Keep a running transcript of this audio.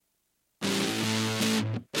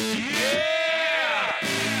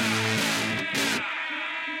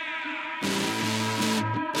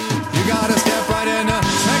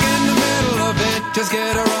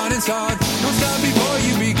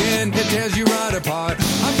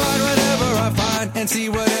and see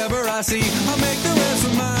whatever I see. I'll make the rest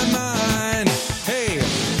with my mind. Hey,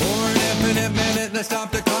 for an infinite minute, let's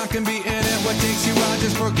stop the clock and be in it. What takes you out,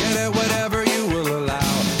 just forget it, whatever you will allow.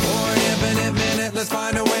 For an infinite minute, let's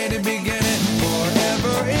find a way to begin it.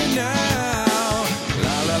 Forever and now.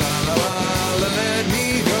 La la la la la, let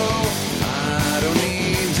me go. I don't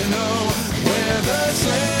need to know where the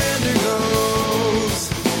slander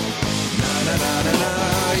goes. Na na na na na,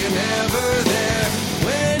 you're never there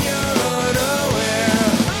when you're unaware.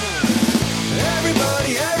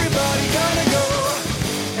 Everybody gotta go.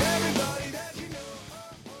 Everybody that you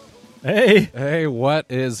know. Hey, what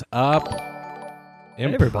is up?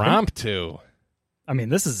 Impromptu. I mean,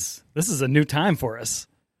 this is a new time for us.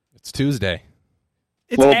 It's Tuesday.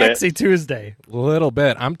 It's Axie Tuesday. A little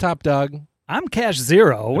bit. I'm Top Doug. I'm Cash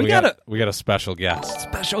Zero. And we got a special guest.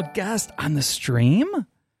 special guest on the stream.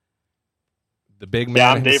 The big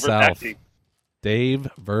man I'm himself. DAVEvsAXIE.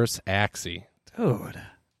 DAVEvsAXIE. Dude,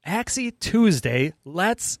 Axie Tuesday.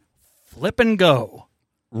 Let's flip and go.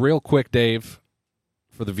 Real quick, Dave,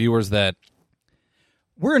 for the viewers that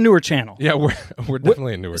We're a newer channel. yeah, we're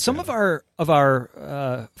definitely a newer. Some channel. of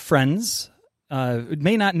our friends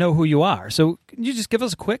may not know who you are. So can you just give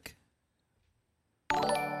us a quick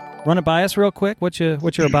run it by us real quick? What you're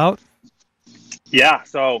about? Yeah,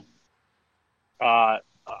 so I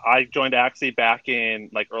joined Axie back in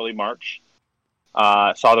like early March.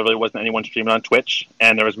 Saw there really wasn't anyone streaming on Twitch,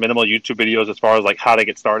 and there was minimal YouTube videos as far as like how to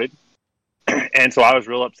get started. And so I was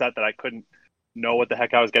real upset that I couldn't know what the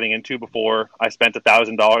heck I was getting into before I spent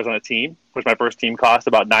 $1,000 on a team, which my first team cost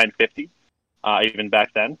about $950, even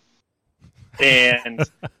back then. And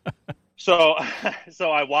so I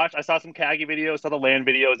saw some Kagi videos, saw the land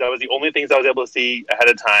videos. That was the only things I was able to see ahead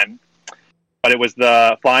of time. But it was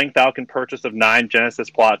the Flying Falcon purchase of 9 Genesis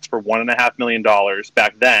plots for $1.5 million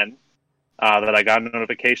back then that I got a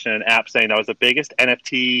notification in an app saying that was the biggest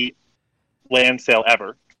NFT land sale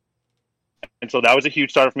ever. And so that was a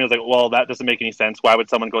huge starter for me. I was like, well, that doesn't make any sense. Why would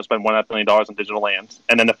someone go spend $1.5 million on digital lands?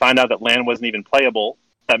 And then to find out that land wasn't even playable,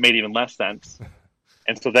 that made even less sense.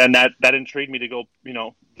 And so then that intrigued me to go,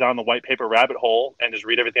 down the white paper rabbit hole and just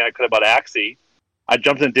read everything I could about Axie. I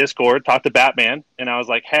jumped in Discord, talked to Batman, and I was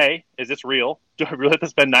like, hey, is this real? Do I really have to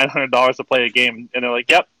spend $900 to play a game? And they're like,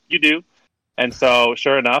 yep, you do. And so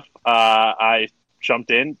sure enough, I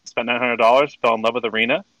jumped in, spent $900, fell in love with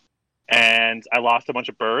Arena, and I lost a bunch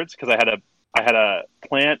of birds because I had a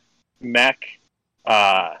plant mech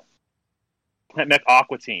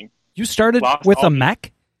aqua team. You started with a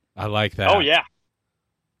mech? I like that. Oh yeah,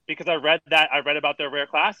 because I read about their rare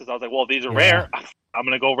classes. I was like, well, these are rare. I'm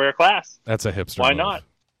gonna go rare class. That's a hipster. Why move. not?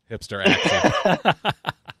 Hipster action.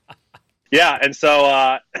 Yeah, and so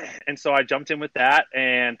I jumped in with that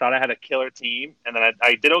and thought I had a killer team, and then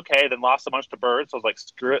I did okay. Then lost a bunch to birds. So I was like,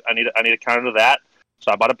 screw it, I need a counter to that.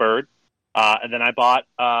 So I bought a bird. And then I bought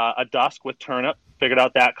a Dusk with Turnip, figured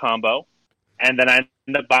out that combo. And then I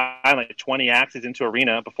ended up buying like 20 Axies into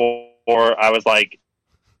Arena before I was like,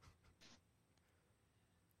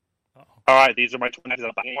 all right, these are my 20 Axies.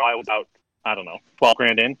 I was out, I don't know, 12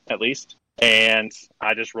 grand in at least. And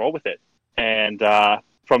I just roll with it. And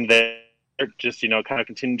from there, just, kind of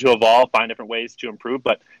continue to evolve, find different ways to improve.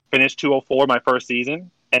 But finished 204 my first season.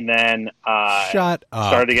 And then Shut up.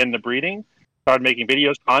 Started to get into breeding. Started making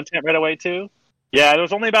videos, content right away too. Yeah, there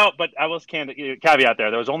was only about, but I was caveat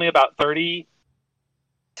there. There was only about 30.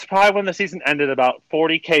 It's probably when the season ended, about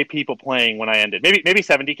 40K people playing when I ended. Maybe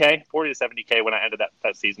 70K, 40 to 70K when I ended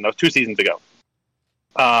that season. That was 2 seasons ago.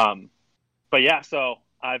 But yeah, so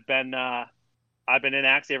I've been in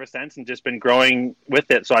Axie ever since and just been growing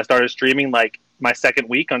with it. So I started streaming like my second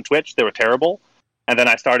week on Twitch. They were terrible. And then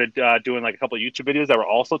I started doing like a couple of YouTube videos that were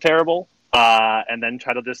also terrible. And then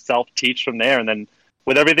try to just self-teach from there. And then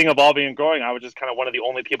with everything evolving and growing, I was just kind of one of the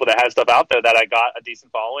only people that had stuff out there that I got a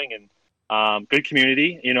decent following and good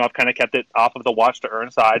community. I've kind of kept it off of the watch to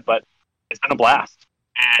earn side, but it's been a blast.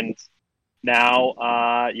 And now,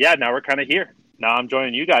 now we're kind of here. Now I'm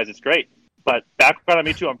joining you guys. It's great. But background on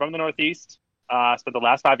me too. I'm from the Northeast. Spent the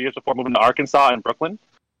last 5 years before moving to Arkansas and Brooklyn.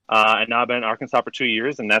 And now I've been in Arkansas for 2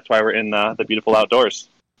 years, and that's why we're in the beautiful outdoors,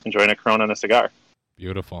 enjoying a Corona and a cigar.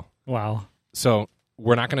 Beautiful. Wow. So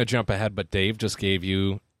we're not going to jump ahead, but Dave just gave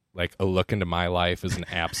you like a look into my life as an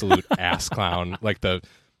absolute ass clown, like the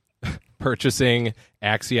purchasing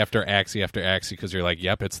Axie after Axie after Axie because you're like,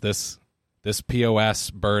 yep, it's this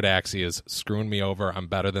POS bird Axie is screwing me over. I'm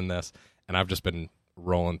better than this. And I've just been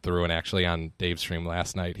rolling through. And actually on Dave's stream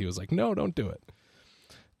last night, he was like, no, don't do it.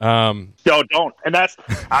 No, don't. And that's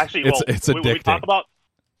actually, it's addicting.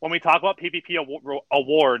 When we talk about PvP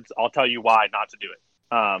awards, I'll tell you why not to do it.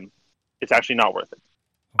 It's actually not worth it.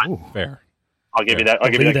 Ooh, fair. I'll give you that. I'll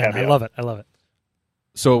give you that caveat. I love it.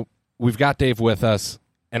 So we've got Dave with us,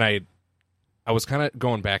 and I was kind of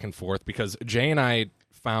going back and forth because Jay and I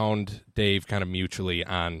found Dave kind of mutually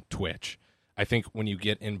on Twitch. I think when you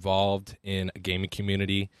get involved in a gaming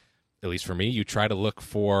community, at least for me, you try to look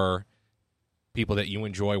for people that you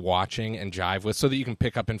enjoy watching and jive with so that you can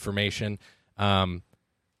pick up information. I'm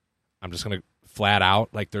just going to flat out,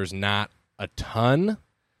 like, there's not a ton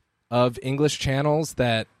of English channels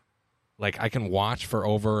that, like, I can watch for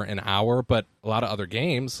over an hour, but a lot of other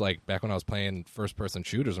games, like back when I was playing first-person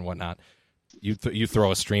shooters and whatnot, you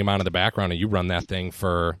throw a stream on in the background and you run that thing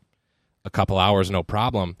for a couple hours, no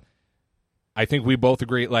problem. I think we both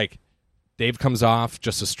agree, like, Dave comes off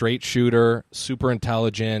just a straight shooter, super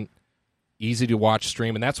intelligent, easy to watch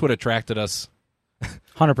stream, and that's what attracted us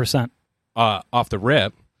 100%. Off the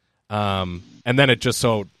rip. And then it just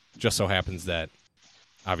so happens that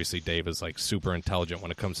obviously Dave is like super intelligent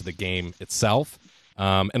when it comes to the game itself,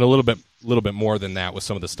 and a little bit more than that with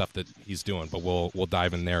some of the stuff that he's doing. But we'll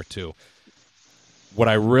dive in there too. What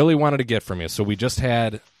I really wanted to get from you, so we just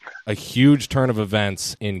had a huge turn of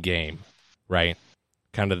events in game, right?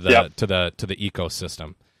 Kind of to the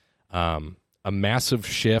ecosystem, a massive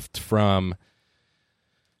shift from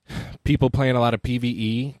people playing a lot of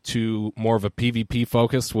PvE to more of a PvP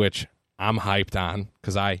focus, which I'm hyped on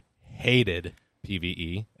because I hated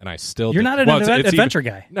PvE, and I still You're not an adventure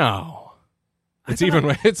guy. No, it's even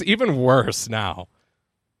worse now.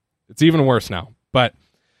 It's even worse now. But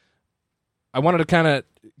I wanted to kind of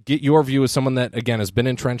get your view as someone that, again, has been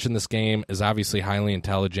entrenched in this game, is obviously highly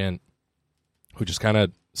intelligent, who just kind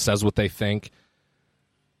of says what they think.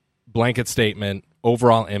 Blanket statement,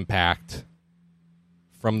 overall impact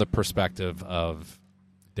from the perspective of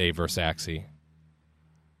DAVEvsAXIE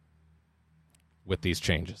with these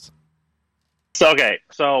changes.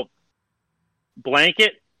 So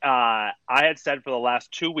blanket, I had said for the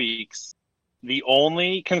last 2 weeks, the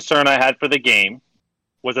only concern I had for the game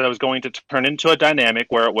was that it was going to turn into a dynamic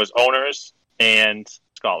where it was owners and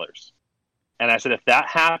scholars. And I said, if that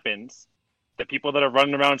happens, the people that are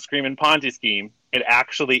running around screaming Ponzi scheme, it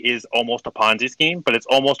actually is almost a Ponzi scheme, but it's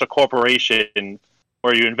almost a corporation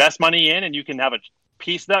where you invest money in and you can have a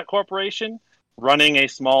piece of that corporation running a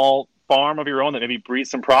small farm of your own that maybe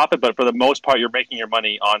breeds some profit, but for the most part, you're making your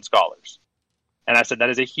money on scholars. And I said, that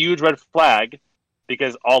is a huge red flag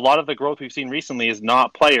because a lot of the growth we've seen recently is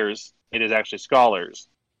not players, it is actually scholars.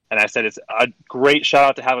 And I said, it's a great shout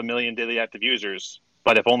out to have 1 million daily active users,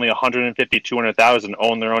 but if only 150, 200,000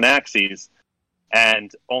 own their own axes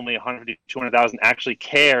and only 150, 200,000 actually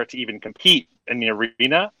care to even compete in the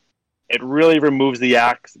arena, it really removes the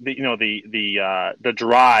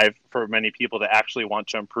drive for many people to actually want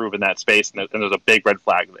to improve in that space, and there's a big red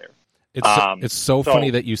flag there. It's so funny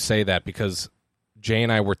that you say that because Jay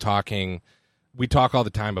and I were talking. We talk all the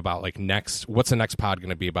time about like what's the next pod going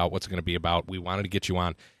to be about? What's it going to be about? We wanted to get you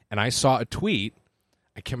on, and I saw a tweet.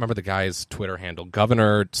 I can't remember the guy's Twitter handle,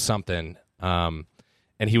 Governor something, and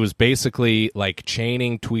he was basically like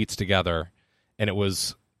chaining tweets together, and it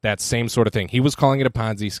was that same sort of thing. He was calling it a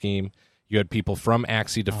Ponzi scheme. You had people from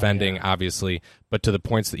Axie defending, obviously, but to the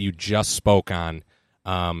points that you just spoke on.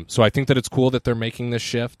 So I think that it's cool that they're making this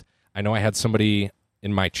shift. I know I had somebody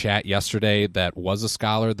in my chat yesterday that was a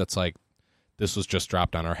scholar that's like, this was just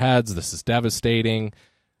dropped on our heads. This is devastating.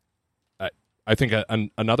 I think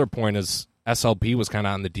another point is SLP was kind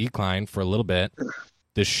of on the decline for a little bit.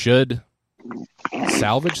 This should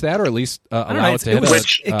salvage that, or at least allow it to hit.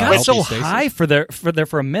 It got so high for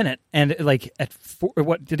a minute, and like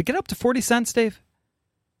what did it get up to 40 cents, Dave?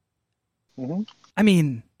 Mm-hmm. I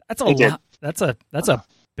mean, that's a lot. That's a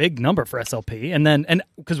big number for SLP, and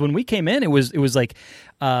because when we came in, it was like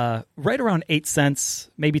right around 8 cents,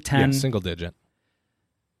 maybe 10, single digit.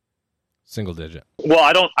 Well,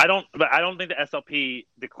 I don't think the SLP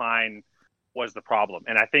decline was the problem,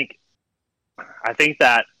 and I think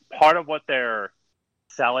that part of what they're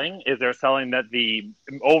selling is they're selling that the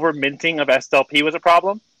over minting of SLP was a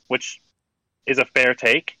problem, which is a fair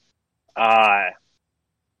take. But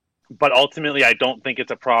ultimately, I don't think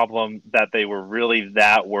it's a problem that they were really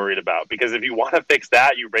that worried about, because if you want to fix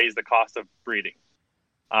that, you raise the cost of breeding.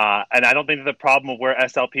 And I don't think that the problem of where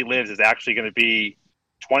SLP lives is actually going to be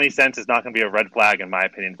 20 cents is not going to be a red flag, in my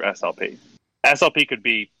opinion, for SLP. SLP could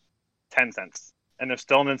be 10 cents, and there's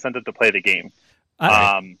still an incentive to play the game.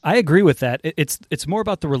 I agree with that. It's more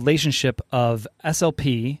about the relationship of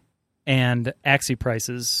SLP and Axie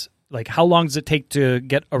prices. Like, how long does it take to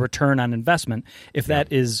get a return on investment? If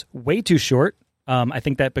that is way too short, I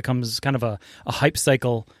think that becomes kind of a hype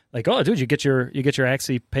cycle Like, oh, dude, you get your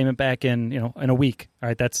Axie payment back in in a week. All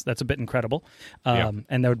right, that's a bit incredible. And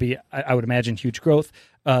that would be, I would imagine, huge growth.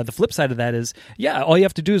 The flip side of that is, all you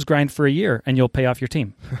have to do is grind for a year, and you'll pay off your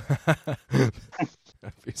team.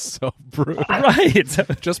 That'd be so brutal. Right.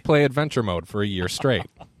 Just play adventure mode for a year straight.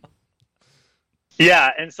 Yeah,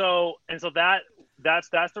 and so that's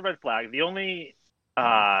the red flag. The only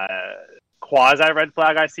quasi red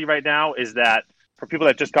flag I see right now is that for people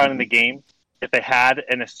that just got in the game, if they had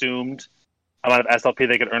an assumed amount of SLP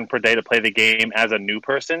they could earn per day to play the game as a new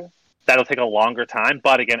person, that'll take a longer time.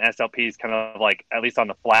 But again, SLP is kind of like at least on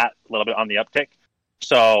the flat, a little bit on the uptick.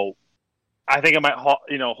 So I think it might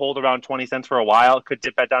hold around 20 cents for a while. It could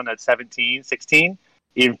dip back down to 17, 16,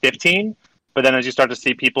 even 15. But then as you start to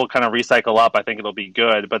see people kind of recycle up, I think it'll be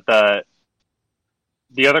good. But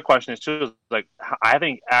the other question is too, is like, I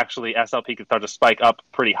think actually SLP could start to spike up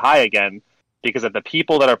pretty high again, because of the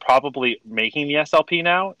people that are probably making the SLP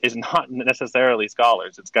now is not necessarily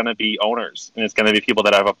scholars. It's going to be owners, and it's going to be people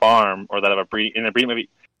that have a farm or that have a breeding maybe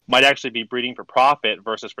might actually be breeding for profit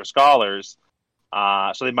versus for scholars.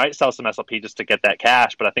 So they might sell some SLP just to get that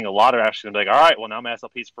cash. But I think a lot are actually going to be like, all right, well, now my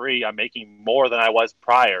SLP is free. I'm making more than I was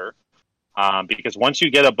prior. Because once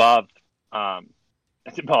you get above, well,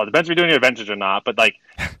 it depends if you're doing your adventures or not, but like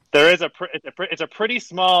there is it's a pretty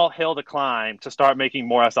small hill to climb to start making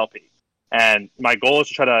more SLP. And my goal is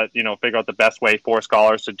to try to, figure out the best way for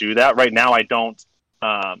scholars to do that. Right now, I don't.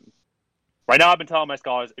 Right now, I've been telling my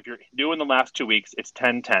scholars, if you're doing the last 2 weeks, it's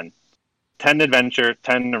 10-10. 10 adventure,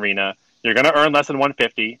 10 arena. You're going to earn less than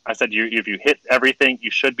 150. I said, if you hit everything,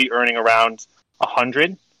 you should be earning around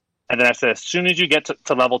 100. And then I said, as soon as you get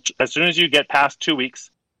to level, as soon as you get past 2 weeks,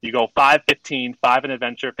 you go 5-15, 5 in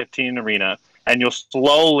adventure, 15 in arena, and you'll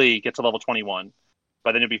slowly get to level 21.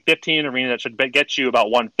 But then you'll be 15 in arena. That should get you about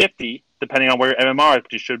 150, depending on where your MMR is.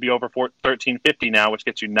 But you should be over 1350 now, which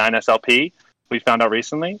gets you 9 SLP. We found out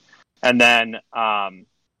recently. And then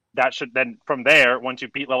that should then from there, once you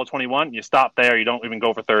beat level 21, you stop there. You don't even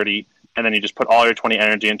go for 30, and then you just put all your 20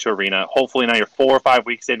 energy into arena. Hopefully now you're 4 or 5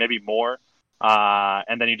 weeks in, maybe more.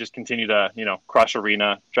 And then you just continue to, crush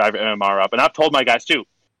arena, drive your MMR up. And I've told my guys too,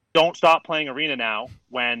 don't stop playing arena now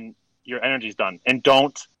when your energy's done, and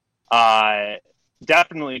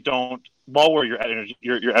definitely don't lower your energy,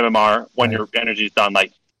 your MMR when your energy's done.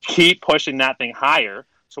 Like, keep pushing that thing higher.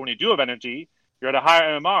 So when you do have energy, you're at a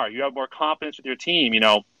higher MMR. You have more confidence with your team.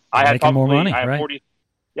 I had probably more money, I have 40.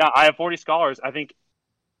 Yeah, I have 40 scholars. I think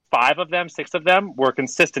 6 of them were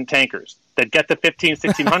consistent tankers that get to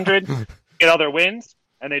 1600, get all their wins,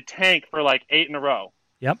 and they tank for like 8 in a row.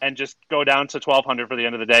 Yep. And just go down to 1200 for the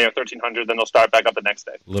end of the day, or 1300, then they'll start back up the next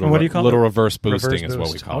day. What do you call it? Reverse boosting is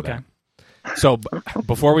what we call that. So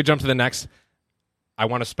before we jump to the next, I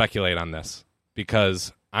want to speculate on this,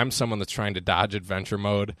 because I'm someone that's trying to dodge adventure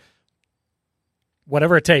mode.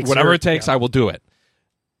 Whatever it takes. I will do it.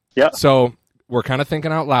 Yeah. So we're kind of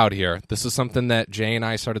thinking out loud here. This is something that Jay and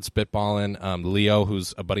I started spitballing. Leo,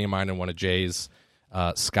 who's a buddy of mine and one of Jay's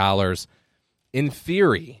scholars. In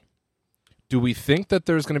theory, do we think that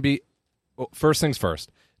there's going to be... Well, first things first,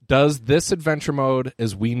 does this adventure mode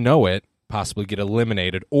as we know it possibly get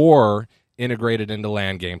eliminated or integrated into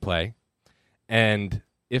land gameplay? And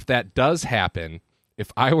if that does happen,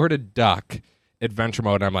 if I were to duck adventure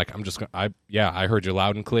mode, I'm like, I heard you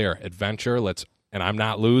loud and clear. Adventure, and I'm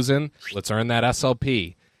not losing, let's earn that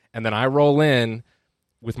SLP. And then I roll in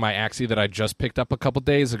with my Axie that I just picked up a couple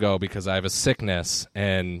days ago because I have a sickness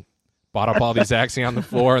and bought up all these Axie on the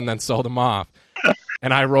floor and then sold them off.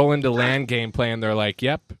 And I roll into land gameplay and they're like,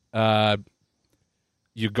 yep,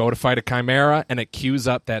 you go to fight a Chimera and it queues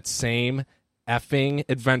up that same effing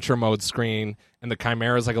adventure mode screen, and the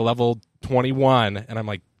Chimera is like a level 21, and I'm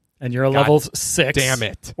like, and you're a level 6. Damn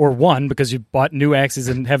it. Or 1 because you bought new Axies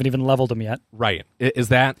and haven't even leveled them yet. Right. Is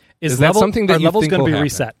that are something that you think will happen? Are levels going to be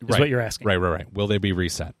reset, is what you're asking. Right. Will they be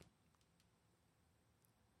reset?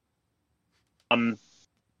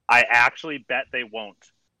 I actually bet they won't,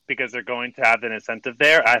 because they're going to have an incentive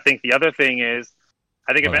there. I think the other thing is,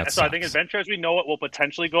 I think adventure as we know it will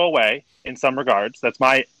potentially go away in some regards. That's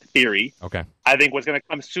my theory. Okay. I think what's going to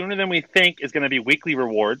come sooner than we think is going to be weekly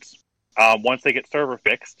rewards once they get server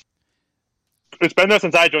fixed. It's been there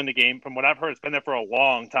since I joined the game. From what I've heard, it's been there for a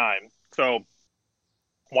long time. So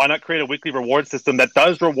why not create a weekly reward system that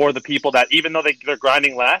does reward the people that, even though they're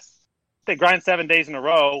grinding less, they grind 7 days in a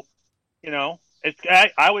row,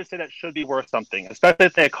 I would say that should be worth something, especially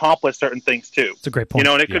if they accomplish certain things too. It's a great point.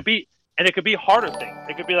 And it could be harder things.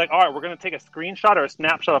 It could be like, all right, we're going to take a screenshot or a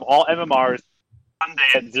snapshot of all MMRs Sunday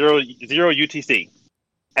at 0 UTC.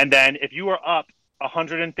 And then if you are up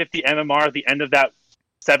 150 MMR at the end of that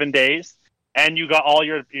 7 days, and you got all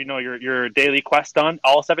your daily quest done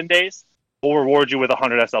all 7 days, we'll reward you with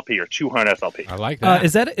 100 SLP or 200 SLP. I like that.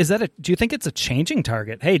 Is that a? Do you think it's a changing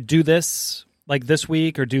target? Hey, do this like this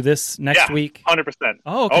week or do this next week? 100%.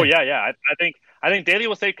 Oh, okay. Oh yeah. I think daily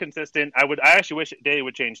will stay consistent. I actually wish daily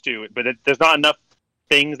would change too, but there's not enough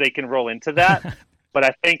things they can roll into that. But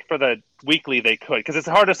I think for the weekly they could, because it's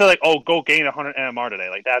hard to say like, oh, go gain 100 NMR today.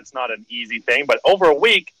 Like that's not an easy thing. But over a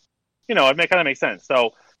week, it kind of makes sense.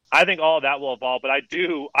 So I think all of that will evolve. But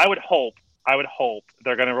I would hope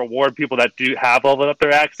they're going to reward people that do have leveled up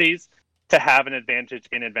their axes to have an advantage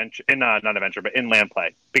in in land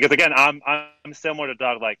play. Because again, I'm similar to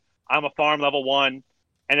Doug. Like I'm a farm level 1.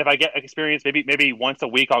 And if I get experience, maybe once a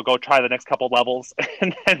week, I'll go try the next couple levels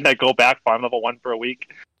and then I go back farm level 1 for a week.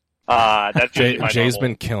 That's Jay's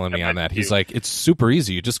been killing me on that. He's like, it's super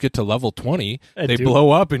easy. You just get to level 20. They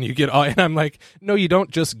blow up and you get all. And I'm like, no, you don't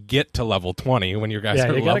just get to level 20 when your guys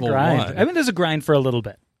are you level grind. 1. I mean, there's a grind for a little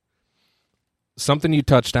bit. Something you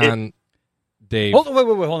touched on, Dave. Wait,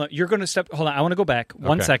 hold on. You're going to step. Hold on. I want to go back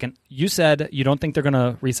 1 second. You said you don't think they're going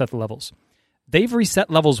to reset the levels. They've reset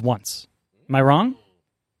levels once. Am I wrong?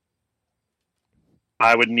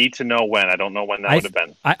 I would need to know when. I don't know when that would have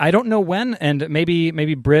been. I don't know when, and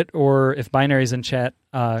maybe Britt or if Binary's in chat,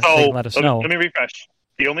 they can let us know. Let me refresh.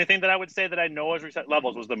 The only thing that I would say that I know has reset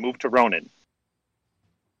levels was the move to Ronin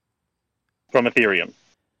from Ethereum.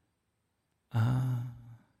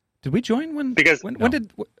 Did we join when? Because when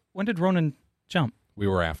did Ronin jump? We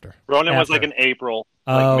were after. Ronin was like in April.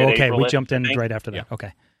 Oh, like okay. We jumped in right after that. Yeah.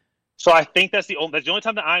 Okay. So I think that's the only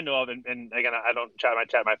time that I know of, and again, I don't chat.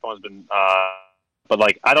 My phone's been. But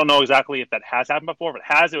like, I don't know exactly if that has happened before. If it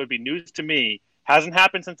has, it would be news to me. Hasn't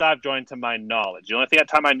happened since I've joined, to my knowledge. The only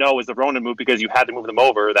time I know is the Ronin move, because you had to move them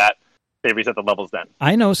over. That they reset the levels then.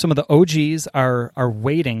 I know some of the OGs are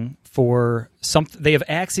waiting for something. They have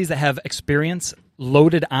axes that have experience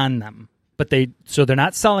loaded on them, but they're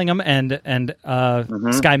not selling them. And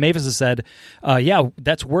Sky Mavis has said,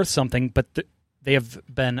 that's worth something, but they have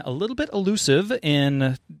been a little bit elusive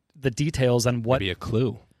in the details on what. Maybe a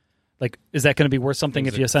clue. Like, is that going to be worth something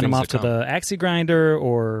if you send them off to the Axie grinder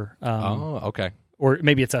or... okay. Or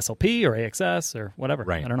maybe it's SLP or AXS or whatever.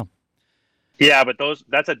 Right. I don't know. Yeah, but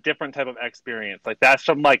that's a different type of experience. Like, that's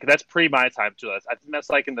that's pre my time too. I think that's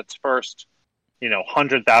like in the first,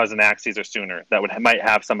 100,000 Axies or sooner that might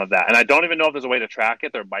have some of that. And I don't even know if there's a way to track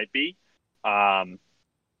it. There might be.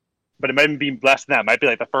 But it might be less than that. It might be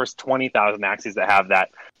like the first 20,000 Axies that have that.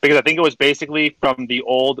 Because I think it was basically from the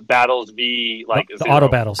old Battles V, like... The auto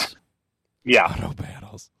battles. Yeah. Auto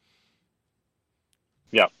battles.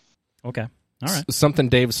 Yeah. Okay. All right. Something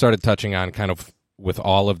Dave started touching on kind of with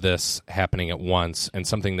all of this happening at once, and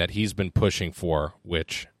something that he's been pushing for,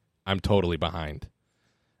 which I'm totally behind.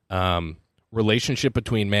 Relationship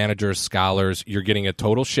between managers, scholars, you're getting a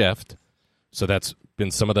total shift. So that's been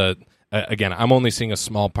some of the... again, I'm only seeing a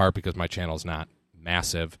small part because my channel's not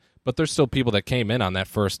massive, but there's still people that came in on that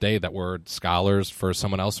first day that were scholars for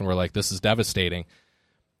someone else and were like, this is devastating.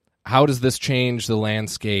 How does this change the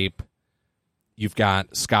landscape? You've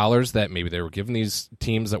got scholars that maybe they were given these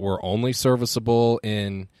teams that were only serviceable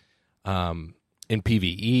in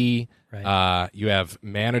PvE. Right. You have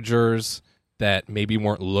managers that maybe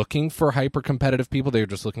weren't looking for hyper competitive people; they were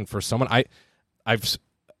just looking for someone. I'm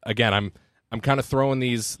kind of throwing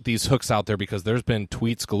these hooks out there because there's been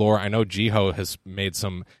tweets galore. I know Jiho has made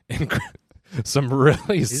some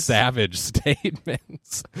really savage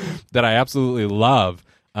statements that I absolutely love.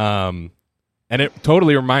 And it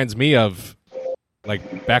totally reminds me of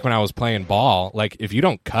like back when I was playing ball. Like if you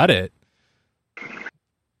don't cut it,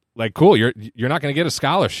 like cool, you're not going to get a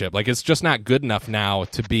scholarship. Like it's just not good enough now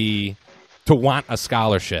to want a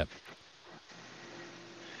scholarship.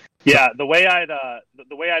 Yeah, the way I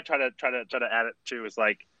try to add it to is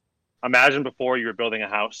like, imagine before you were building a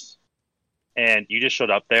house and you just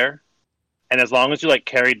showed up there, and as long as you like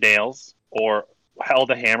carried nails or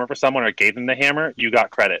held a hammer for someone or gave them the hammer, you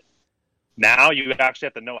got credit. Now you actually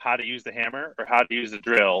have to know how to use the hammer or how to use the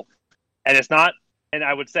drill. And it's not, and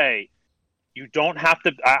I would say you don't have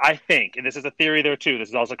to, I think, and this is a theory there too, this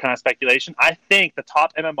is also kind of speculation, I think the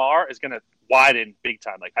top MMR is going to widen big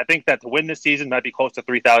time. Like I think that to win this season might be close to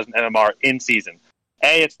 3,000 MMR in season.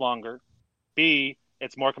 A, it's longer. B,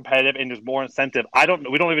 it's more competitive and there's more incentive. We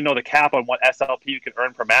don't even know the cap on what SLP you can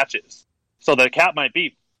earn per matches. So the cap might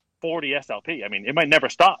be 40 SLP. I mean, it might never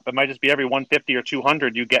stop. It might just be every 150 or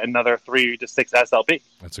 200 you get another 3 to 6 SLP.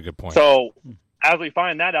 That's a good point. So as we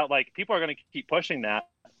find that out, like people are going to keep pushing that.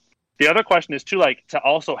 The other question is too, like to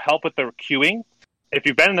also help with the queuing. If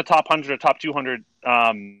you've been in the top 100 or top 200,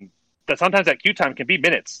 that sometimes that queue time can be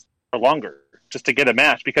minutes or longer. just to get a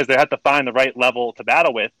match because they have to find the right level to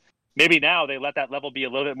battle with. Maybe now they let that level be a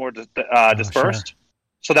little bit more dispersed, sure.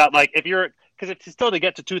 so that like if you're because it's still to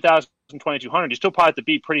get to 2,000, 2,200, you still probably have to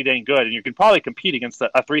be pretty dang good, and you can probably compete against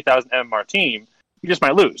a 3,000 MMR team. You just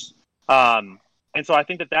might lose. And so I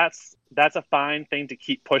think that's a fine thing to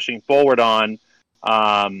keep pushing forward on.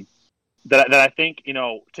 That I think,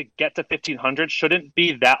 to get to 1,500 shouldn't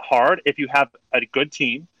be that hard if you have a good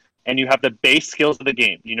team and you have the base skills of the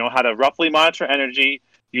game. You know how to roughly monitor energy.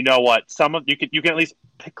 You know what you can at least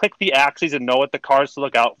click the axes and know what the cards to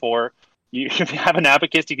look out for. If you have an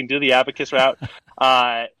abacus, you can do the abacus route.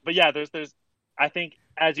 But yeah, there's I think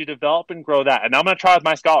as you develop and grow that, and I'm going to try with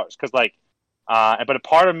my scholars because but a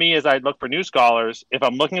part of me as I look for new scholars, if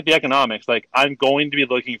I'm looking at the economics, like I'm going to be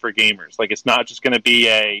looking for gamers. Like it's not just going to be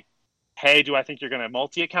a, hey, do I think you're going to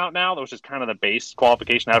multi-account now? That was just kind of the base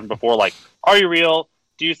qualification I had before. Like, are you real?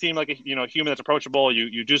 Do you seem like a human that's approachable?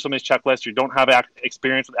 You do some of these checklists. You don't have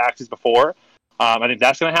experience with Axes before. I think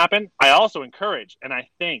that's going to happen. I also encourage, and I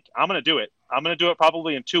think I'm going to do it. I'm going to do it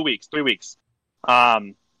probably in 2 weeks, 3 weeks.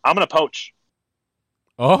 I'm going to poach.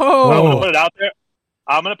 Oh, I'm going to put it out there.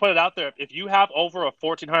 I'm going to put it out there. If you have over a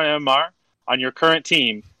 1,400 MMR on your current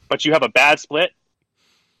team, but you have a bad split,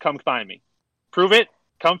 come find me. Prove it.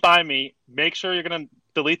 Come find me. Make sure you're going to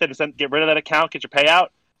delete that and get rid of that account, get your payout,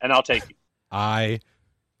 and I'll take you. I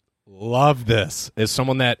love this. As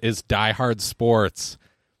someone that is diehard sports,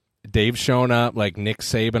 Dave's showing up like Nick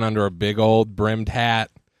Saban under a big old brimmed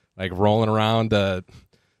hat, like rolling around the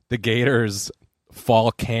Gators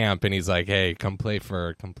fall camp, and he's like, "Hey, come play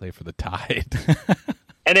for the Tide."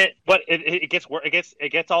 And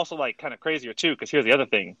it gets also like kind of crazier too, because here's the other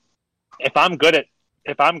thing: if I'm good,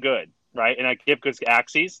 right, and I give good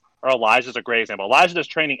Axes, or Elijah's a great example. Elijah does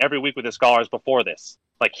training every week with his scholars before this.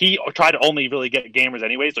 Like he tried to only really get gamers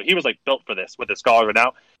anyway, so he was like built for this with his scholars. Right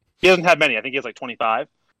now, he doesn't have many. I think he has like 25,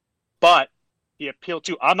 but he appealed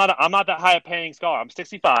to. I'm not that high a paying scholar. I'm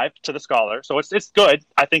 65 to the scholar, so it's good.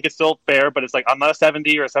 I think it's still fair, but it's like I'm not a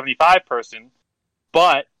 70 or a 75 person.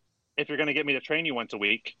 But if you're going to get me to train you once a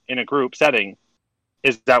week in a group setting,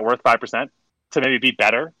 is that worth 5% to maybe be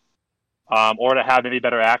better, or to have maybe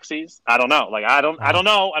better Axes? I don't know. Like I don't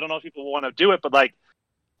know. I don't know if people want to do it, but like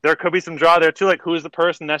there could be some draw there too. Like who's the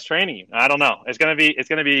person that's training you? I don't know. It's gonna be That's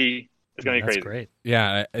crazy. Great.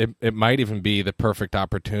 Yeah, it might even be the perfect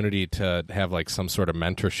opportunity to have like some sort of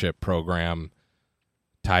mentorship program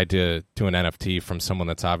tied to an NFT from someone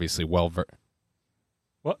that's obviously What?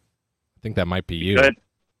 I think that might be you.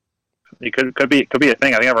 It could be a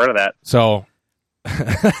thing. I think I've heard of that. So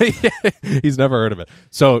he's never heard of it.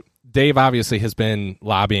 So Dave obviously has been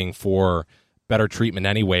lobbying for better treatment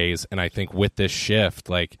anyways, and I think with this shift,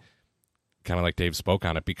 like kind of like Dave spoke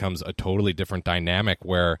on, it becomes a totally different dynamic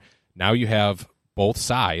where now you have both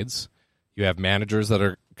sides. You have managers that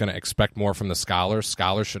are going to expect more from the scholars.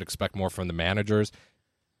 Scholars should expect more from the managers.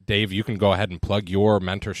 Dave, you can go ahead and plug your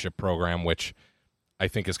mentorship program, which I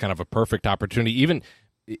think is kind of a perfect opportunity.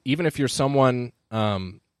 Even if you're someone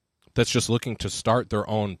that's just looking to start their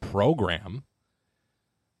own program,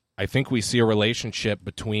 I think we see a relationship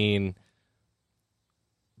between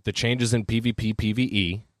the changes in PvP,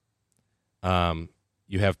 PvE.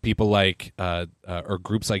 You have people like or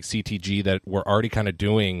groups like CTG that were already kind of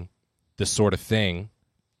doing this sort of thing.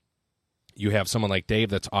 You have someone like Dave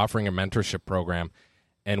that's offering a mentorship program,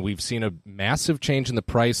 and we've seen a massive change in the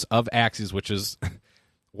price of Axes, which is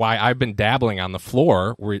why I've been dabbling on the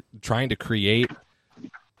floor. We're trying to create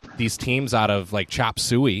these teams out of like chop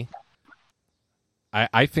suey.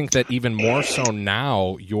 I think that even more so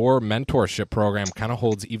now, your mentorship program kind of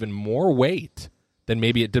holds even more weight than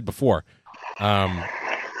maybe it did before.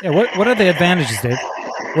 What are the advantages, Dave?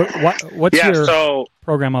 What's your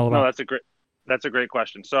program all about? No, that's a great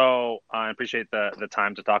question. So I appreciate the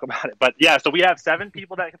time to talk about it. But yeah, so we have 7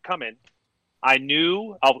 people that have come in. I'm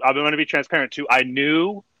going to be transparent too. I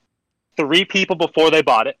knew 3 people before they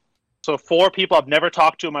bought it. So 4 people I've never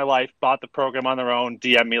talked to in my life bought the program on their own,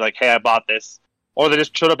 DM me like, hey, I bought this. Or they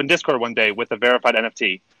just showed up in Discord one day with a verified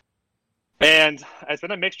NFT. And it's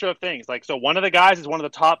been a mixture of things. Like, so one of the guys is one of the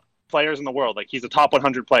top players in the world. Like, he's a top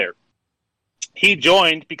 100 player. He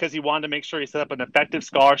joined because he wanted to make sure he set up an effective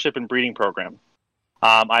scholarship and breeding program.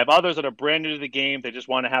 I have others that are brand new to the game. They just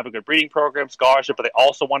want to have a good breeding program, scholarship, but they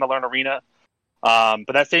also want to learn Arena.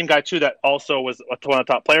 But that same guy, too, that also was one of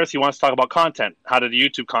the top players, he wants to talk about content, how to do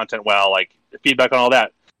YouTube content well, like feedback on all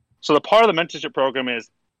that. So the part of the mentorship program is,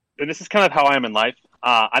 and this is kind of how I am in life,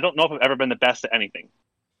 I don't know if I've ever been the best at anything,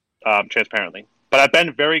 transparently. But I've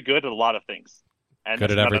been very good at a lot of things. And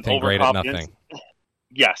good at everything, great at nothing.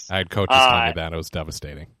 Yes. I had coaches tell me that. It was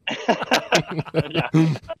devastating. Yeah.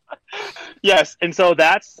 Yes, and so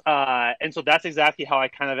that's exactly how I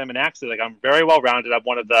kind of am in Axie. Like, I'm very well rounded. I'm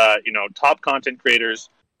one of the top content creators.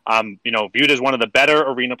 Viewed as one of the better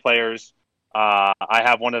arena players. I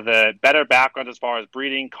have one of the better backgrounds as far as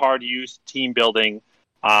breeding, card use, team building,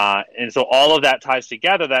 and so all of that ties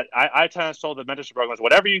together. That I kind of told the mentorship program is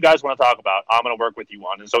whatever you guys want to talk about, I'm going to work with you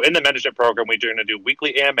on. And so in the mentorship program, we're going to do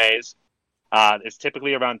weekly AMAs. It's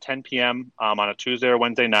typically around 10 p.m. On a Tuesday or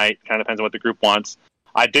Wednesday night. Kind of depends on what the group wants.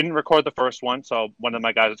 I didn't record the first one, so one of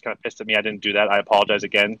my guys was kind of pissed at me. I didn't do that. I apologize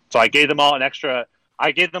again. So I gave them all an extra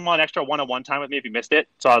one-on-one time with me if you missed it.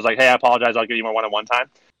 So I was like, hey, I apologize. I'll give you more one-on-one time.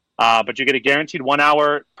 But you get a guaranteed 1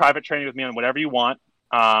 hour private training with me on whatever you want,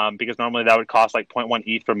 because normally that would cost like 0.1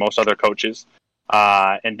 ETH for most other coaches.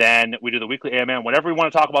 And then we do the weekly AMA on whatever we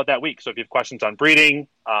want to talk about that week. So if you have questions on breeding,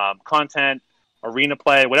 content, arena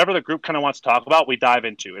play, whatever the group kind of wants to talk about, we dive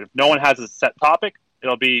into it. If no one has a set topic,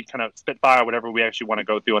 it'll be kind of spitfire, whatever we actually want to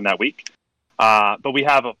go through in that week. But we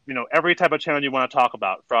have, every type of channel you want to talk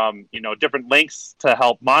about, from, different links to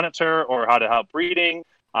help monitor or how to help breeding,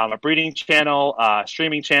 a breeding channel,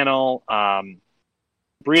 streaming channel,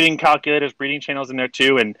 breeding calculators, breeding channels in there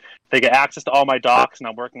too. And they get access to all my docs, and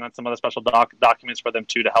I'm working on some other special documents for them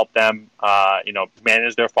too, to help them,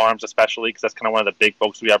 manage their farms, especially because that's kind of one of the big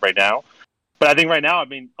focus we have right now. But I think right now,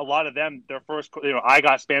 a lot of them, their first, I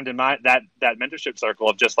got spammed in that mentorship circle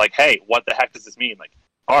of just like, hey, what the heck does this mean? Like,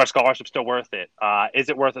 are scholarships still worth it? Is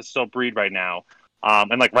it worth it to still breed right now?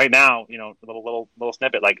 And like right now, a little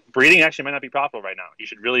snippet, like breeding actually might not be profitable right now. You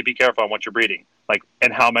should really be careful on what you're breeding, like,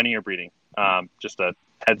 and how many you're breeding. Just a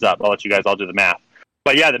heads up. I'll let you guys all do the math.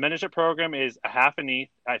 But yeah, the mentorship program is a half an ETH.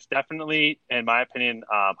 It's definitely, in my opinion,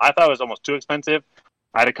 I thought it was almost too expensive.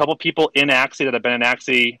 I had a couple people in Axie that have been in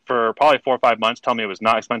Axie for probably 4 or 5 months tell me it was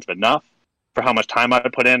not expensive enough for how much time I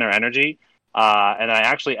put in or energy. And I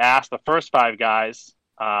actually asked the first 5 guys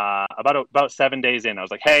about 7 days in. I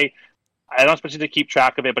was like, hey, I don't expect you to keep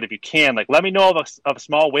track of it, but if you can, like, let me know of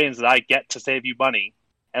small wins that I get to save you money.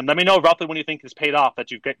 And let me know roughly when you think it's paid off,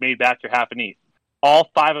 that you've made back your half an ETH.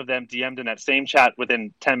 All 5 of them DM'd in that same chat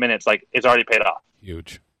within 10 minutes, like, it's already paid off.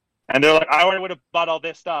 Huge. And they're like, I already would have bought all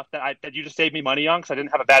this stuff that you just saved me money on because I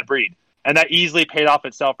didn't have a bad breed. And that easily paid off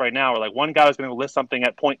itself right now. Or like, one guy was going to list something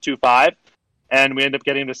at 0.25, and we ended up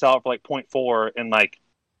getting him to sell it for like 0.4 in like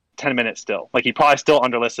 10 minutes still. Like, he probably still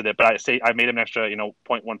underlisted it, but I made him an extra,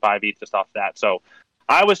 0.15 ETH just off that. So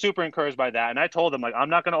I was super encouraged by that. And I told him, like, I'm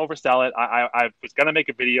not going to oversell it. I was going to make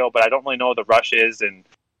a video, but I don't really know what the rush is. And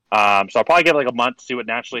so I'll probably give it like a month to see what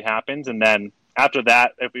naturally happens. And then after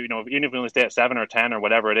that, if even if we only stay at 7 or 10 or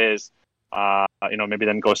whatever it is, maybe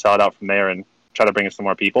then go sell it out from there and try to bring in some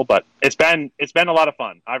more people. But it's been a lot of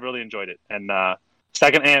fun. I've really enjoyed it. And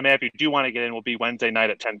second AMA, if you do want to get in, will be Wednesday night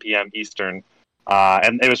at 10 p.m. Eastern.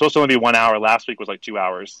 And it was supposed to only be 1 hour. Last week was like 2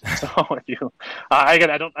 hours. So if you, I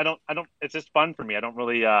don't. It's just fun for me. I don't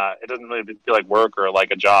really. It doesn't really feel like work or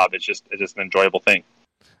like a job. It's just an enjoyable thing.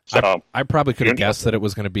 So I probably could have guessed that it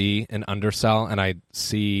was going to be an undersell, and I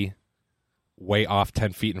see way off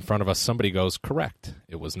 10 feet in front of us, somebody goes, correct,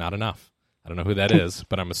 it was not enough. I don't know who that is,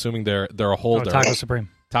 but I'm assuming they're a holder. Taco Supreme.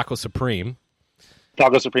 Taco Supreme.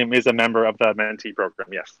 Taco Supreme is a member of the mentee program,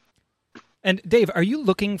 yes. And Dave, are you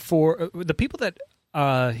looking for the people that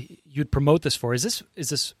you'd promote this for? Is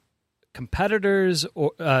this competitors,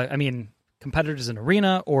 or competitors in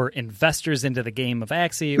Arena, or investors into the game of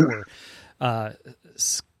Axie, or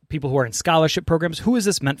people who are in scholarship programs? Who is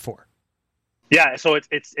this meant for? Yeah, so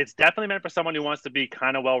it's definitely meant for someone who wants to be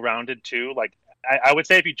kind of well-rounded too. Like, I would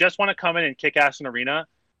say if you just want to come in and kick ass in Arena,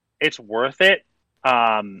 it's worth it.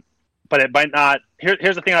 But it might not.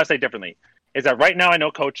 Here's the thing I would say differently, is that right now I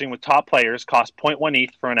know coaching with top players costs 0.1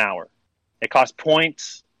 ETH for an hour. It costs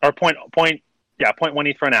 0.1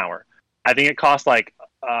 ETH for an hour. I think it costs like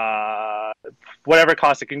whatever it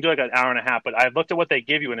costs. It can do like an hour and a half. But I've looked at what they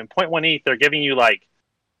give you, and in 0.1 ETH, they're giving you like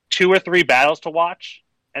 2 or 3 battles to watch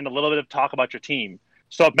and a little bit of talk about your team.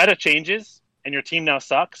 So if meta changes and your team now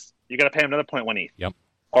sucks, you got to pay them another 0.1 ETH. Yep.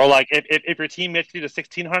 Or like if your team gets you to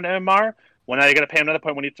 1600 MMR, well, now you got to pay them another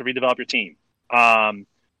 0.1 ETH to redevelop your team. And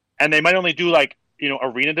they might only do like,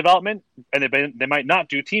 arena development, and they might not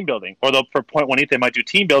do team building. Or for 0.1 ETH, they might do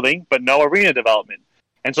team building, but no arena development.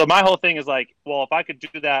 And so my whole thing is like, well, if I could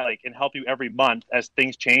do that, like, and help you every month as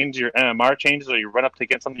things change, your MMR changes, or you run up to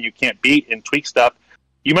get something you can't beat and tweak stuff,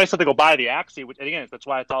 you might still have to go buy the Axie, which again, that's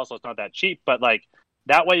why it's not that cheap. But like,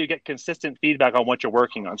 that way you get consistent feedback on what you're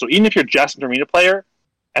working on. So even if you're just an arena player,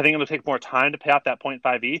 I think it'll take more time to pay off that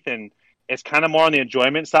 0.5 ETH, and it's kind of more on the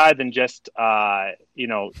enjoyment side than just, to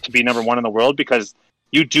be number one in the world, because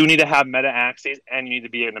you do need to have meta Axies, and you need to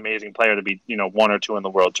be an amazing player to be, 1 or 2 in the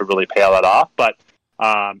world to really pay all that off. But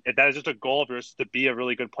If that is just a goal of yours to be a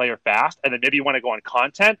really good player fast, and then maybe you want to go on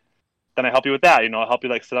content, then I help you with that. I'll help you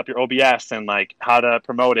like set up your OBS and like how to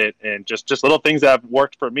promote it, and just little things that have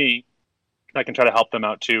worked for me. I can try to help them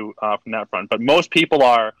out too from that front. But most people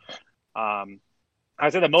are,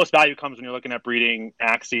 I'd say the most value comes when you're looking at breeding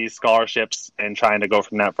Axies, scholarships, and trying to go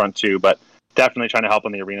from that front too. But definitely trying to help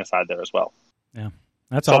on the arena side there as well. Yeah,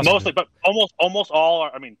 that's awesome. So mostly, but almost all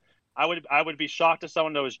are. I mean, I would be shocked if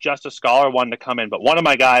someone that was just a scholar wanted to come in. But one of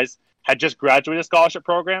my guys had just graduated a scholarship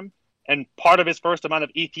program, and part of his first amount of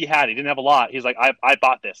ETH he didn't have a lot. He's like, I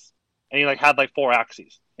bought this, and he like had like 4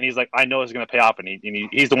 Axies, and he's like, I know it's going to pay off, and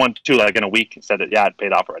he's the one too. Like in a week, said that it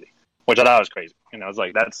paid off already, which I thought was crazy. I was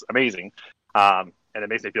like, that's amazing, and it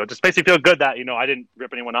makes me feel good that I didn't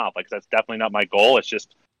rip anyone off. Like that's definitely not my goal. It's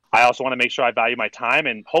just I also want to make sure I value my time,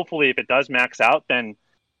 and hopefully, if it does max out, then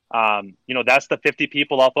that's the 50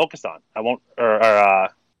 people I'll focus on. I won't,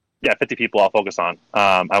 50 people I'll focus on.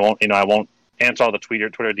 I won't answer all the Twitter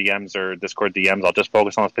DMs or Discord DMs. I'll just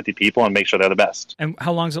focus on those 50 people and make sure they're the best. And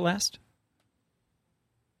how long does it last?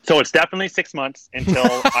 So it's definitely 6 months until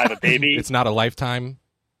I have a baby. It's not a lifetime.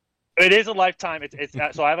 It is a lifetime. It's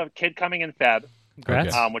so I have a kid coming in Feb,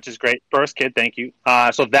 Congrats. Which is great. First kid, thank you.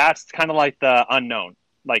 So that's kind of like the unknown.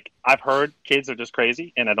 Like I've heard kids are just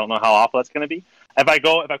crazy, and I don't know how awful that's going to be. If I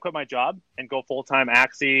quit my job and go full time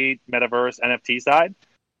Axie, Metaverse, NFT side,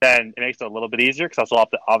 then it makes it a little bit easier because I'll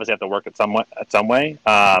obviously have to work at some way.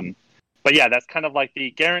 But yeah, that's kind of like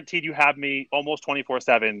the guaranteed. You have me almost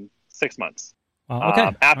 24/7, 6 months.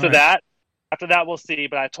 Okay. After that, we'll see.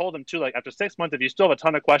 But I told them too, like after 6 months, if you still have a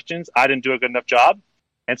ton of questions, I didn't do a good enough job.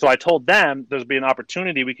 And so I told them there's be an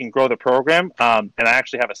opportunity we can grow the program. And I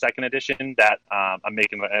actually have a second edition that I'm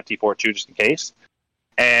making the NFT for too, just in case.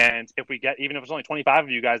 And if we get, even if it's only 25 of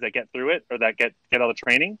you guys that get through it or that get all the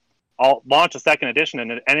training, I'll launch a second edition.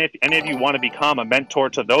 And if any of you want to become a mentor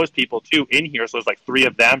to those people too in here, so there's like 3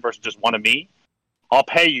 of them versus just 1 of me, I'll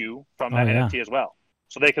pay you from that NFT as well.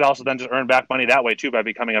 So they could also then just earn back money that way too by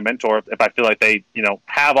becoming a mentor if I feel like they,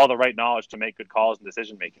 have all the right knowledge to make good calls and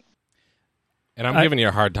decision making. And I'm giving you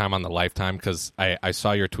a hard time on the lifetime because I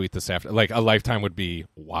saw your tweet this afternoon. Like, a lifetime would be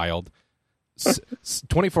wild.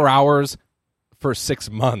 24 hours for 6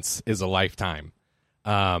 months is a lifetime.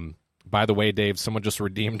 By the way, Dave, someone just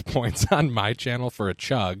redeemed points on my channel for a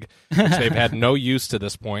chug, which they've had no use to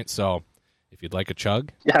this point. So if you'd like a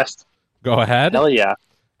chug, yes, go ahead. Hell yeah.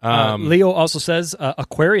 Leo also says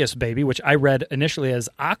Aquarius baby, which I read initially as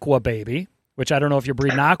Aqua baby, which I don't know if you're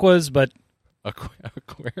breeding aquas, but...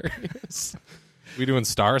 Aquarius. We doing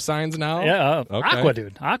star signs now? Yeah, okay. Aqua,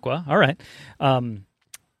 dude. Aqua. All right.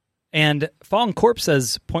 And Fallen Corpse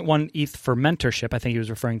says 0.1 ETH for mentorship. I think he was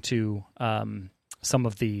referring to some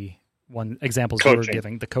of the examples you were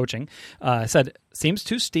giving, the coaching. Said, seems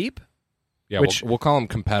too steep. Yeah, we'll call them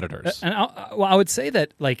competitors. And I would say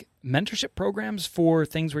that like mentorship programs for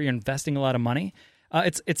things where you're investing a lot of money,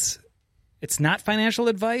 it's not financial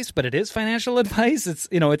advice, but it is financial advice. It's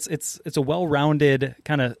it's a well-rounded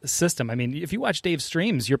kind of system. I mean, if you watch Dave's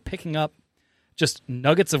streams, you're picking up just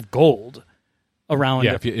nuggets of gold around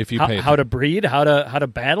if you how to breed, how to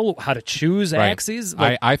battle, how to choose Axies.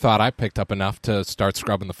 Like, I thought I picked up enough to start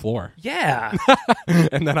scrubbing the floor. Yeah.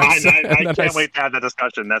 And then I can't wait to have that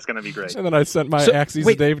discussion. That's going to be great. And then I sent my Axies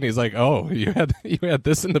to Dave, and he's like, "Oh, you had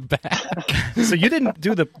this in the back." So you didn't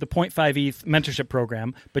do the 0.5 ETH mentorship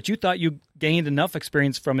program, but you thought you gained enough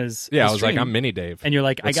experience from his I was stream, like, "I'm mini Dave," and you're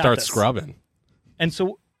like, Let's "I got start this." scrubbing. And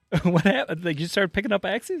so what happened? Like you started picking up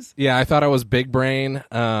Axies? Yeah, I thought I was big brain.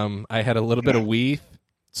 I had a little bit of weed.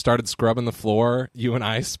 Started scrubbing the floor. You and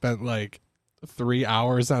I spent like 3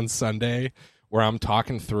 hours on Sunday where I'm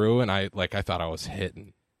talking through, and I thought I was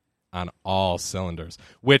hitting on all cylinders.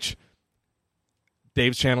 Which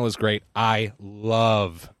Dave's channel is great. I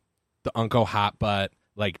love the Unco Hot Butt,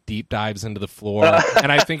 like deep dives into the floor,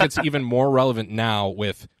 and I think it's even more relevant now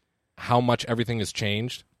with how much everything has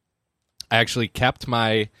changed. I actually kept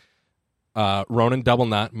my Ronin double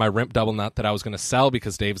nut, my Rimp double nut that I was going to sell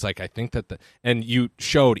because Dave's like, I think that and you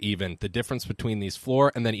showed even the difference between these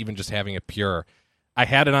floor and then even just having a pure. I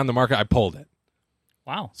had it on the market. I pulled it.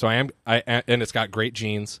 Wow. So and it's got great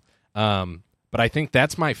genes. But I think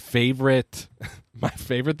that's my favorite. My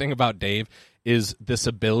favorite thing about Dave is this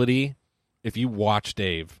ability. If you watch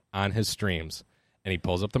Dave on his streams and he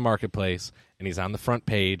pulls up the marketplace and he's on the front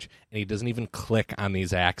page and he doesn't even click on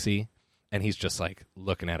these Axie and he's just like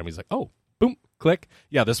looking at him. He's like, oh, boom, click.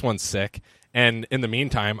 Yeah, this one's sick. And in the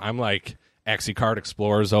meantime, I'm like, Axie Card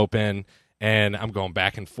Explorer's open, and I'm going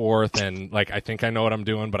back and forth, and like I think I know what I'm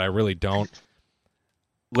doing, but I really don't.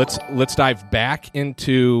 Let's dive back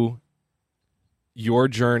into your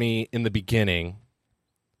journey in the beginning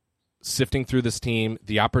sifting through this team,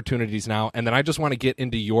 the opportunities now, and then I just want to get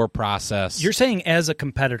into your process. You're saying as a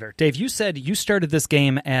competitor. Dave, you said you started this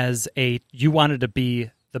game as you wanted to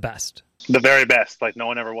be the best. The very best, like no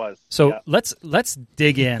one ever was. So let's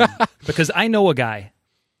dig in because I know a guy.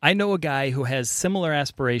 I know a guy who has similar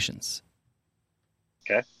aspirations.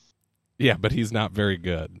 Okay. Yeah, but he's not very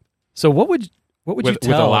good. So what would you tell? With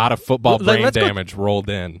a lot of football brain let's damage rolled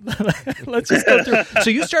in. Let's just go through. So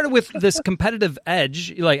you started with this competitive edge.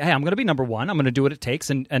 You're like, hey, I'm going to be number one. I'm going to do what it takes.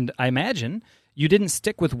 And I imagine you didn't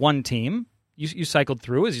stick with one team. You cycled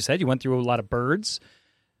through, as you said. You went through a lot of birds.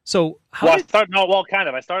 So kind of.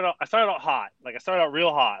 I started out hot. Like I started out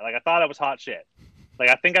real hot. Like I thought I was hot shit. Like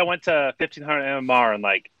I think I went to 1,500 MMR in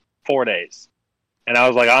like 4 days, and I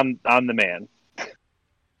was like, I'm the man.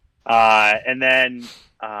 And then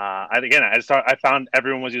I found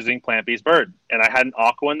everyone was using plant-based bird, and I had an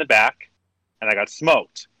aqua in the back, and I got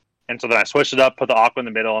smoked. And so then I switched it up, put the aqua in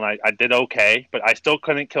the middle, and I did okay, but I still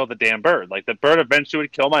couldn't kill the damn bird. Like the bird eventually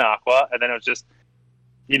would kill my aqua, and then it was just,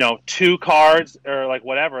 2 cards or like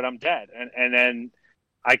whatever, and I'm dead. And then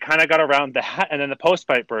I kind of got around that, and then the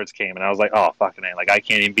post-fight birds came, and I was like, oh, fucking A, like I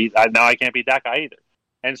can't even beat, now I can't beat that guy either.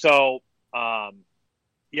 And so, so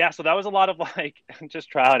that was a lot of like just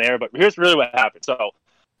trial and error, but here's really what happened. So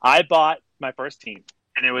I bought my first team,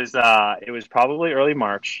 and it was probably early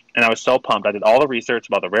March, and I was so pumped. I did all the research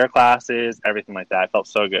about the rare classes, everything like that. I felt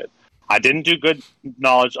so good. I didn't do good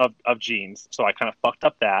knowledge of genes, so I kind of fucked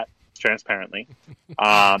up that transparently.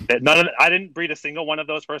 I didn't breed a single one of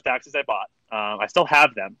those first axes I bought. I still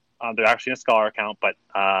have them. They're actually in a scholar account, but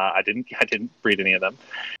I didn't breed any of them.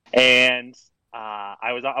 And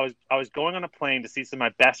I was going on a plane to see some of my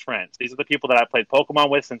best friends. These are the people that I played Pokemon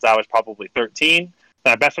with since I was probably 13.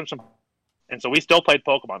 My best friends from, and so we still played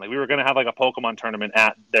Pokemon. Like we were going to have like a Pokemon tournament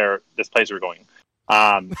at this place we were going.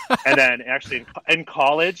 And then actually in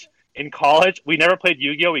college, we never played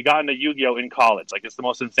Yu-Gi-Oh. We got into Yu-Gi-Oh in college. Like it's the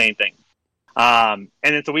most insane thing. And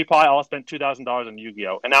then so we probably all spent $2,000 on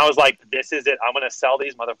Yu-Gi-Oh. And I was like, this is it. I'm going to sell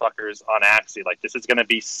these motherfuckers on Axie. Like this is going to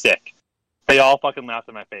be sick. They all fucking laughed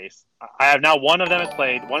in my face. I have now one of them has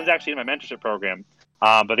played. One is actually in my mentorship program.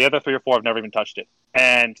 But the other 3 or 4 have never even touched it.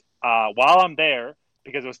 And while I'm there,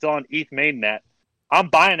 because it was still on ETH mainnet, I'm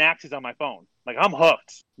buying Axies on my phone. Like I'm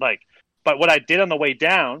hooked. But what I did on the way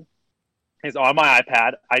down is on my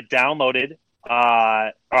iPad, I downloaded or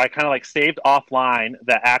I kind of like saved offline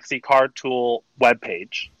the Axie Card Tool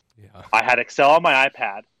webpage. Yeah. I had Excel on my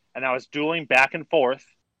iPad, and I was dueling back and forth,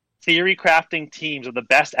 theory crafting teams of the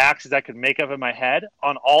best Axies I could make up in my head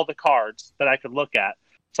on all the cards that I could look at.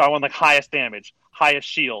 So I went like highest damage, highest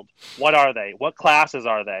shield. What are they? What classes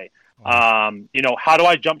are they? Wow. How do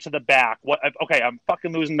I jump to the back? Okay, I'm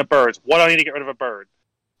fucking losing the birds. What do I need to get rid of a bird?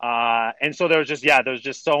 And so there was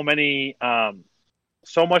just so many,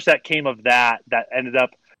 so much that came of that ended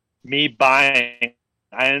up me buying.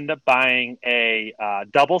 I ended up buying a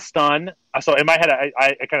double stun. So in my head,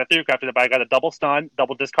 I kind of theory crafted it, but I got a double stun,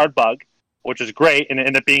 double discard bug, which is great. And it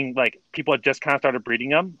ended up being like people had just kind of started breeding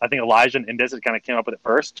them. I think Elijah and Indus had kind of came up with it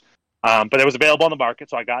first. But it was available on the market,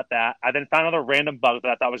 so I got that. I then found another random bug that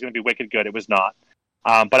I thought was going to be wicked good. It was not.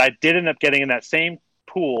 But I did end up getting in that same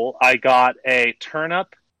pool. I got a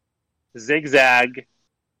turnip, zigzag,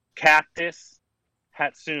 cactus,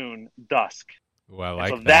 Hatsoon, dusk. Well, like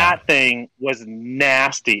so that thing was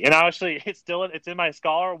nasty. And actually, it's in my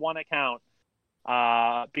Scholar 1 account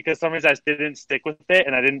because some reason I just didn't stick with it,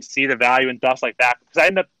 and I didn't see the value in dusk like that. Because I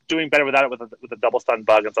ended up doing better without it with a double stun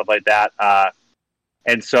bug and stuff like that.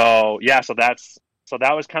 And so, so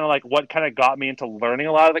that was kind of like what kind of got me into learning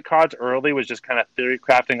a lot of the cards early was just kind of theory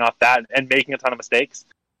crafting off that and making a ton of mistakes.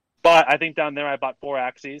 But I think down there I bought 4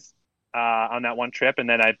 Axies on that one trip, and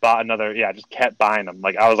then I bought another. Yeah, I just kept buying them.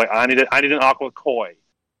 Like I was like, I need an Aqua Koi.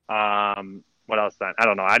 What else then? I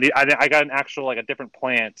don't know. I got an actual like a different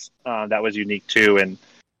plant that was unique too, and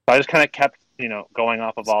so I just kind of kept going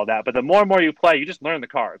off of all that. But the more and more you play, you just learn the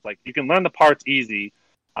cards. Like you can learn the parts easy.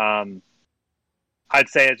 I'd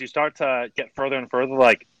say as you start to get further and further,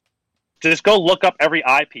 like just go look up every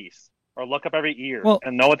eyepiece or look up every ear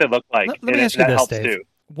and know what they look like. Let me ask you that this, helps Dave. too.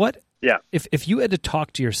 What? Yeah. If you had to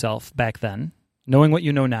talk to yourself back then, knowing what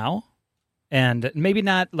you know now, and maybe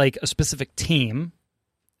not like a specific team,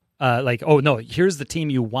 like oh no, here's the team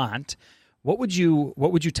you want. What would you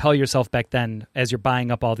tell yourself back then as you're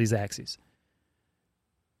buying up all these Axies?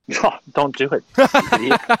 Don't do it. Are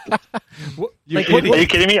you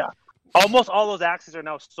kidding me? Almost all those Axies are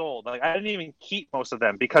now sold. Like I didn't even keep most of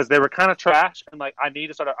them because they were kind of trash, and like I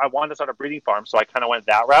wanted to start a breeding farm, so I kind of went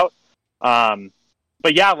that route.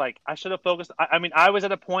 But yeah, like I should have focused. I mean, I was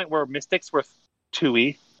at a point where Mystics were 2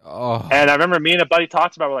 ETH. Oh, And I remember me and a buddy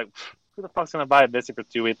talked about it. We're like, who the fuck's going to buy a Mystic for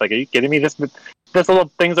 2 ETH? Like, are you kidding me? This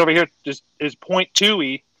little thing's over here just is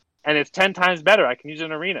 0.2 ETH, and it's 10 times better. I can use it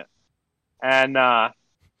in Arena. And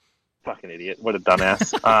fucking idiot. What a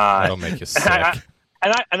dumbass. that'll make you sick.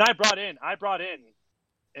 I brought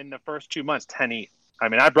in the first 2 months 10 ETH. I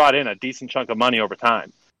mean, I brought in a decent chunk of money over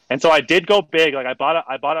time. And so I did go big. Like I bought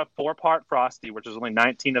a 4-part Frosty, which is only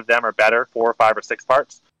 19 of them or better, 4 or 5 or 6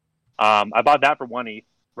 parts. I bought that for 1 ETH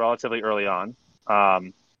relatively early on.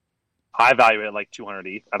 I value it at like 200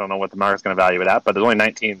 ETH. I don't know what the market's going to value it at, but there's only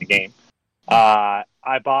 19 in the game. I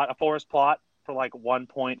bought a Forest Plot for like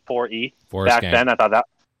 1.4 ETH back then. I thought that,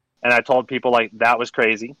 and I told people like that was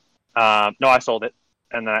crazy. No, I sold it,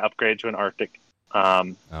 and then I upgraded to an Arctic.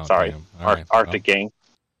 Arctic gang.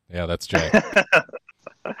 Yeah, that's Jay.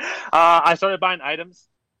 I started buying items.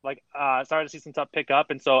 Like, started to see some stuff pick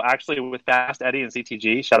up, and so actually with Fast Eddie and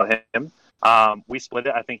CTG, shout out him. We split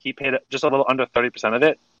it. I think he paid just a little under 30% of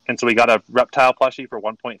it, and so we got a reptile plushie for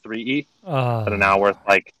 1.3 ETH that are now worth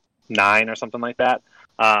like 9 or something like that.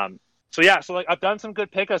 So like I've done some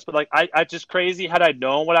good pickups, but like I just crazy. Had I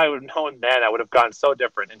known what I would have known then, I would have gone so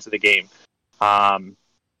different into the game.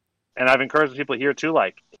 And I've encouraged people here too.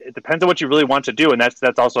 Like it depends on what you really want to do, and that's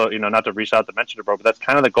also not to reach out to mention it, bro, but that's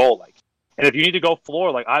kind of the goal. Like, and if you need to go floor,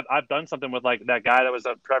 like I've done something with like that guy that was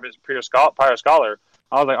a prior scholar.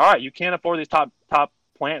 I was like, all right, you can't afford these top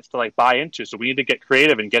plants to like buy into, so we need to get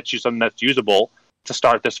creative and get you something that's usable to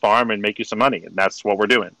start this farm and make you some money, and that's what we're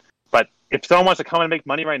doing. But if someone wants to come and make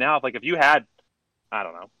money right now, if you had, I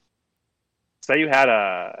don't know, say you had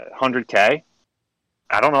 100K,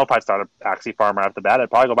 I don't know if I'd start an Axie farm right off the bat. I'd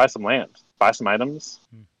probably go buy some land, buy some items,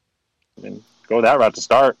 I mean, go that route to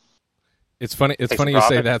start. It's funny. It's funny you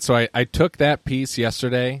say that. So I took that piece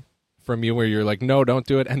yesterday from you where you're like, no, don't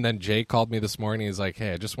do it. And then Jay called me this morning. He's like,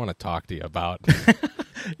 hey, I just want to talk to you about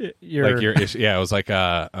your issue. Yeah, it was like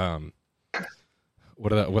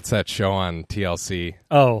what's that show on TLC?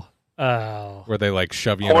 Where they like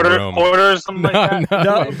shove you in a room. Hoarders, something like that.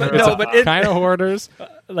 No, but kind of hoarders.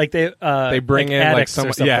 Like they bring like in like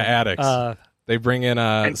some addicts. They bring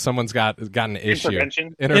in someone's got an issue.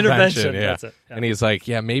 Intervention. Yeah. That's it. Yeah. And he's like,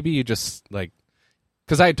 yeah, maybe you just like,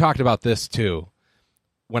 because I had talked about this too.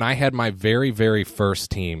 When I had my very, very first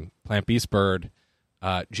team, Plant Beast Bird,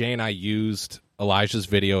 Jay and I used Elijah's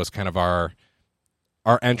video as kind of our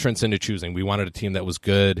entrance into choosing. We wanted a team that was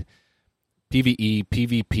good, PvE,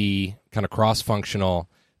 PvP, kind of cross-functional,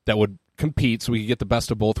 that would compete so we could get the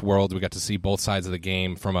best of both worlds. We got to see both sides of the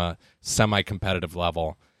game from a semi-competitive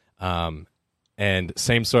level. And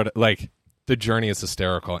same sort of, like, the journey is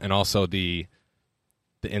hysterical. And also the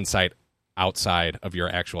insight outside of your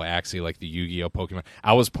actual Axie, like the Yu-Gi-Oh! Pokemon.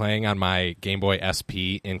 I was playing on my Game Boy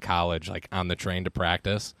SP in college, like on the train to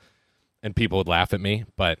practice, and people would laugh at me,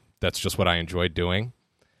 but that's just what I enjoyed doing.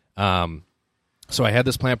 So I had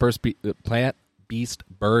this Plant Beast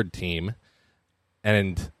Bird team,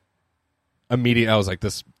 and immediately I was like,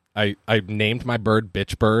 I named my bird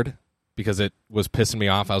Bitch Bird because it was pissing me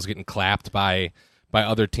off. I was getting clapped by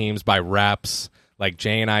other teams, by reps. Like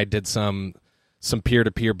Jay and I did some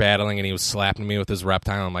peer-to-peer battling, and he was slapping me with his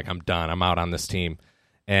reptile. I'm like, I'm done. I'm out on this team.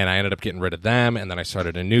 And I ended up getting rid of them, and then I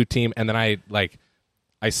started a new team. And then I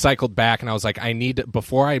cycled back, and I was like,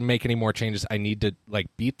 before I make any more changes, I need to like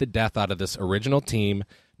beat the death out of this original team,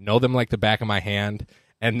 know them like the back of my hand.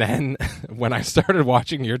 And then when I started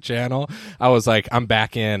watching your channel, I was like, I'm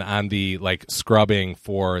back in on the like scrubbing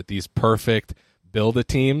for these perfect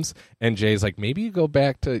build-a-teams. And Jay's like, maybe you go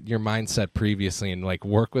back to your mindset previously and like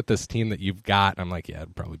work with this team that you've got. I'm like, yeah,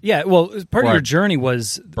 probably. Yeah, well, part of your journey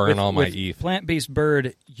was burn all my ETH. Plant-Based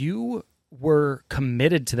Bird, you were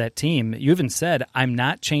committed to that team. You even said, I'm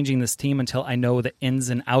not changing this team until I know the ins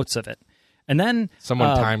and outs of it. And then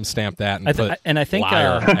someone time-stamped that and I think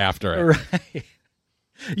liar after it. Right.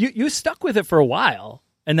 You stuck with it for a while,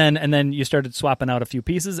 and then you started swapping out a few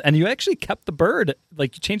pieces, and you actually kept the bird.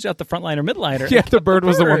 Like, you changed out the frontliner, midliner. Yeah, the bird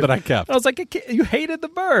was the one that I kept. I was like, you hated the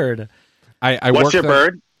bird. What's your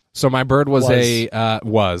bird? So my bird was I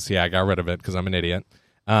got rid of it because I'm an idiot.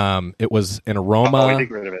 It was an aroma,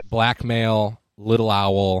 blackmail, little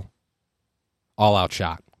owl, all out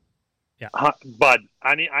shot. Yeah, Bud,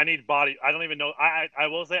 I need body. I don't even know. I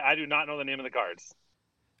will say I do not know the name of the cards.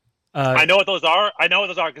 I know what those are.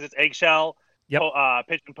 Because it's eggshell, yep.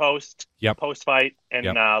 Pitch and post, yep. Post fight, and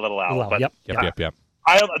little owl. But, Yep.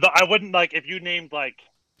 I wouldn't like if you named like,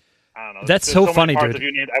 I don't know. That's so funny, dude. If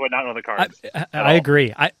you named, I would not know the cards. I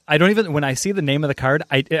agree. I don't even, when I see the name of the card,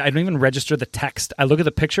 I don't even register the text. I look at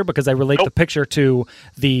the picture because I relate the picture to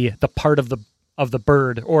the part of the of the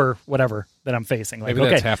bird or whatever that I'm facing. Like, Maybe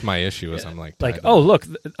that's okay, half my issue is I'm like, oh, look,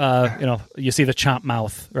 you see the chomp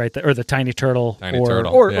mouth, right? Or the tiny turtle.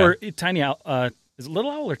 Or tiny owl. Is it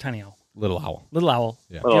little owl or tiny owl? Little owl. Little owl.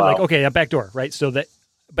 Yeah. You're like, okay, back door, right? So that,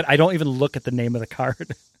 but I don't even look at the name of the card.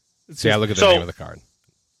 I look at the name of the card.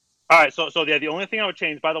 All right, so yeah, the only thing I would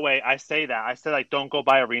change, by the way, I say like, don't go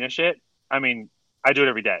buy arena shit. I mean, I do it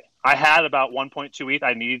every day. I had about 1.2 ETH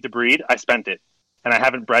I needed to breed. I spent it, and I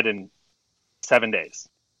haven't bred in 7 days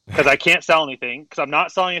because I can't sell anything because I'm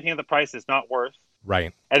not selling anything at the price it's not worth.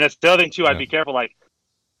 Right. And that's the other thing too. I'd be careful. Like,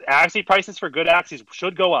 Axie prices for good Axies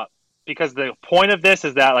should go up because the point of this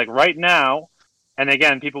is that, like, right now, and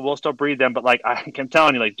again, people will still breed them, but like I'm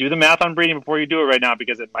telling you, like, do the math on breeding before you do it right now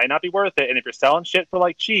because it might not be worth it. And if you're selling shit for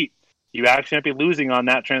like cheap, you actually might be losing on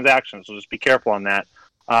that transaction. So just be careful on that.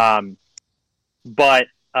 Yeah,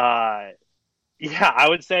 I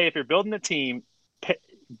would say if you're building a team,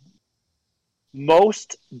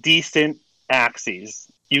 most decent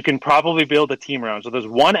Axies, you can probably build a team around. So there's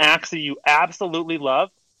one Axie you absolutely love.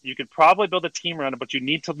 You could probably build a team around it, but you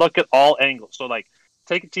need to look at all angles. So, like,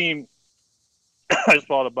 take a team. I just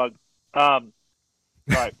swallowed a bug. All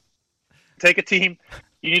right. Take a team.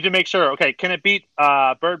 You need to make sure, okay, can it beat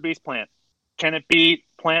Bird, Beast, Plant? Can it beat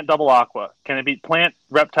Plant, Double Aqua? Can it beat Plant,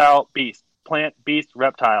 Reptile, Beast? Plant, Beast,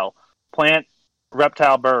 Reptile? Plant,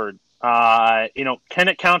 Reptile, Bird? Can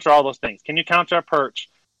it counter all those things? Can you counter a Perch?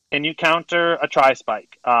 Can you counter a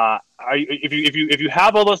Tri-Spike? If you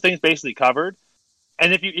have all those things basically covered,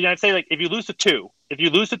 and I'd say, like, if you lose to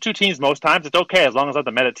two teams most times, it's okay as long as it's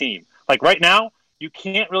the meta team. Like right now, you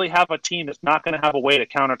can't really have a team that's not going to have a way to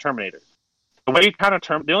counter Terminator. The way you counter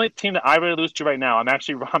the only team that I really lose to right now,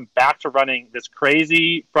 I'm back to running this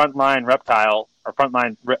crazy frontline Reptile or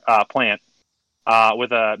frontline Plant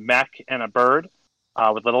with a Mech and a Bird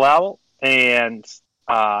with Little Owl, and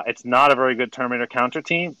it's not a very good Terminator counter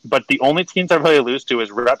team. But the only teams I really lose to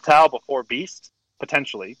is Reptile before Beast,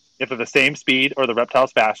 potentially, if they're the same speed or the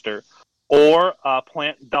Reptile's faster, or a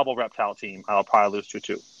Plant double Reptile team I'll probably lose to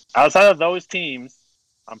too. Outside of those teams,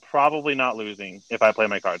 I'm probably not losing if I play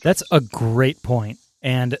my cards. That's a great point.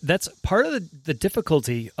 And that's part of the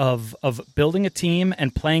difficulty of building a team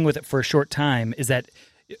and playing with it for a short time is that,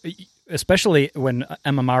 especially when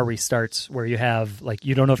MMR restarts, where you have, like,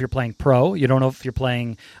 you don't know if you're playing pro, you don't know if you're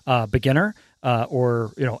playing beginner,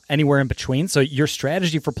 or anywhere in between. So your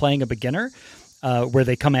strategy for playing a beginner, where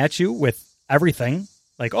they come at you with everything,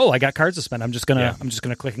 like, oh, I got cards to spend, I'm just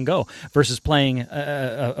gonna click and go, versus playing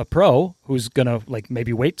a pro who's gonna, like,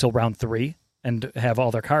 maybe wait till round 3 and have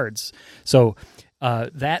all their cards. So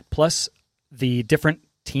that plus the different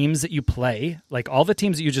teams that you play, like all the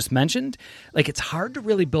teams that you just mentioned, like, it's hard to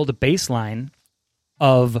really build a baseline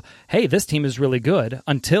of, hey, this team is really good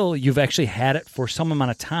until you've actually had it for some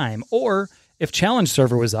amount of time, or if challenge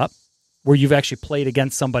server was up, where you've actually played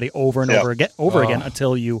against somebody over and over again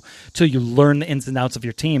until you learn the ins and outs of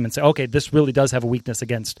your team and say, okay, this really does have a weakness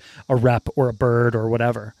against a Rep or a Bird or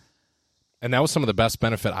whatever. And that was some of the best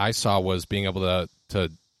benefit I saw, was being able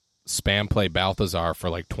to spam play Balthazar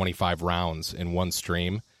for like 25 rounds in one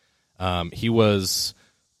stream. He was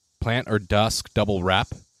Plant or Dusk double Rep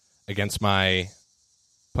against my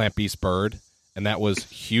Plant Beast Bird, and that was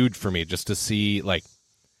huge for me, just to see, like,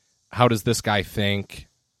 how does this guy think?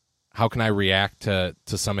 How can I react to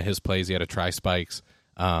some of his plays? He had a Tri-Spikes.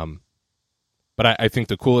 But I think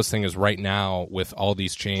the coolest thing is right now, with all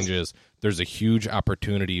these changes, there's a huge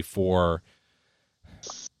opportunity for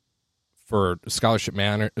scholarship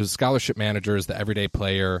managers, the everyday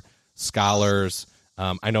player, scholars.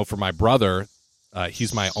 I know for my brother,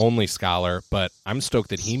 he's my only scholar, but I'm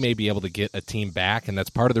stoked that he may be able to get a team back, and that's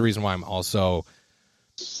part of the reason why I'm also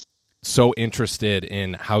so interested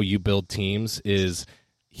in how you build teams, is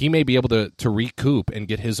he may be able to recoup and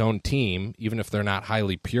get his own team, even if they're not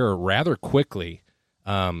highly pure, rather quickly,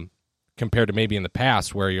 compared to maybe in the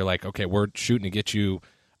past where you're like, okay, we're shooting to get you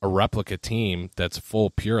a replica team that's full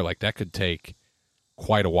pure. Like, that could take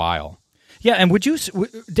quite a while. Yeah, and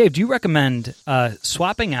Dave, do you recommend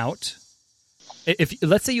swapping out, if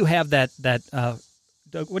let's say you have that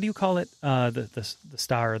what do you call it? The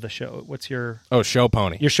star of the show. What's your show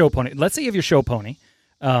pony? Your show pony. Let's say you have your show pony.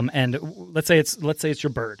 And let's say it's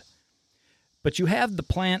your Bird, but you have the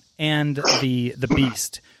Plant and the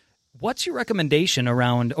Beast. What's your recommendation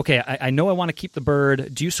around? Okay, I know I want to keep the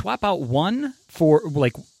Bird. Do you swap out one for,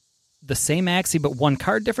 like, the same Axie but one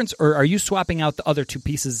card difference, or are you swapping out the other two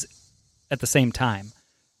pieces at the same time?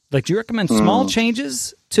 Like, do you recommend small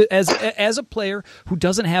changes to as a player who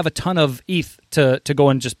doesn't have a ton of ETH to go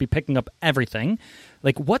and just be picking up everything?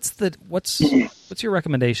 Like, what's your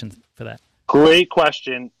recommendation for that? Great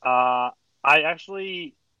question. I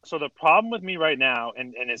actually, so the problem with me right now,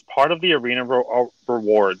 and it's part of the arena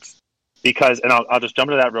rewards, because, and I'll just jump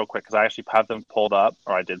into that real quick because I actually have them pulled up,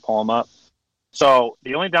 or I did pull them up. So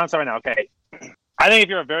the only downside right now, okay, I think if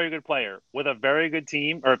you're a very good player with a very good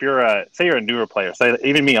team, or if you're say you're a newer player, say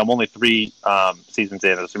even me, I'm only 3 seasons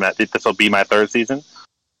in. This will be my 3rd season.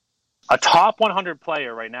 A top 100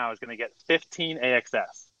 player right now is going to get 15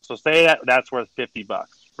 AXS. So say that's worth $50,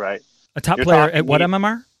 right? A top player at what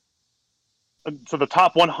MMR? So the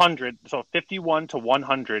top 100, so 51 to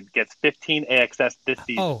 100 gets 15 AXS this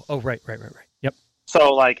season. Oh, right. Yep.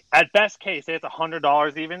 So like at best case, say it's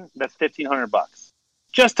 $100 even, that's $1,500.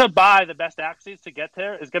 Just to buy the best Axies to get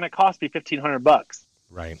there is going to cost me $1,500.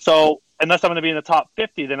 Right. So unless I'm going to be in the top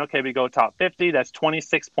 50, then okay, we go top 50. That's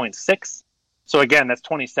 26.6. So again, that's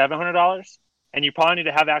 $2,700. And you probably need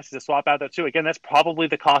to have Axies to swap out there too. Again, that's probably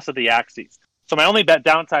the cost of the Axies. So my only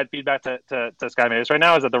downside feedback to Sky Mavis right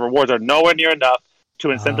now is that the rewards are nowhere near enough to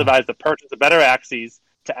incentivize the purchase of better Axies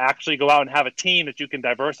to actually go out and have a team that you can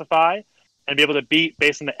diversify and be able to beat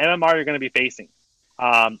based on the MMR you're going to be facing.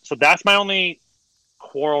 So that's my only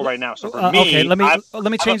quarrel right now. So for me, okay, let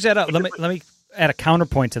me change that up. Let me add a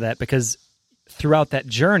counterpoint to that, because throughout that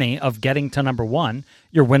journey of getting to number 1,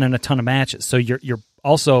 you're winning a ton of matches. So you're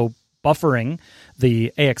also buffering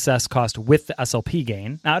the AXS cost with the SLP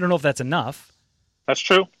gain. Now I don't know if that's enough. That's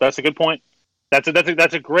true. That's a good point. That's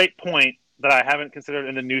a great point that I haven't considered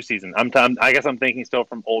in the new season. I guess I'm thinking still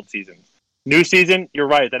from old seasons. New season, you're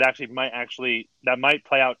right. That might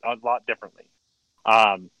play out a lot differently.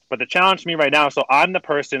 But the challenge to me right now, so I'm the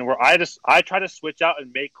person where I try to switch out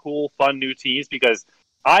and make cool, fun new teams, because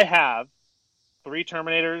I have 3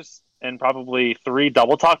 Terminators and probably 3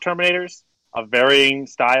 Double Talk Terminators of varying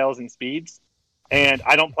styles and speeds, and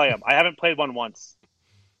I don't play them. I haven't played one once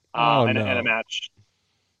in a match.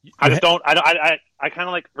 I just don't. I kind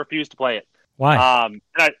of like refuse to play it. Why? And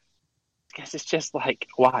I guess it's just like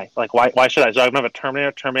why? Like why should I? So I'm gonna have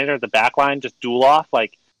a Terminator at the back line, just duel off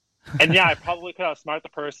like. And yeah, I probably could outsmart the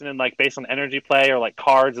person and like based on energy play or like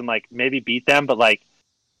cards and like maybe beat them, but like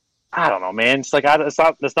I don't know, man. It's like that's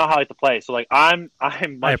not how I like to play. So like I'm.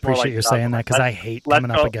 I appreciate you saying that because I hate coming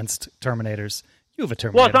up against Terminators. You have a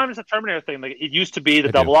Terminator. Well, it's not just a Terminator thing. Like it used to be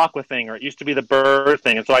the double Aqua thing, or it used to be the bird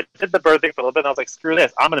thing. And so I did the bird thing for a little bit, and I was like, screw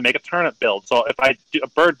this. I'm going to make a turnip build. So if a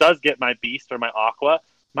bird does get my beast or my Aqua,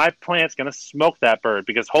 my plant's going to smoke that bird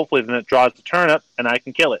because hopefully then it draws the turnip and I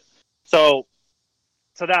can kill it. So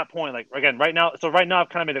to that point, like again, right now I've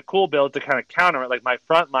kind of made a cool build to kind of counter it. Like my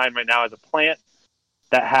front line right now is a plant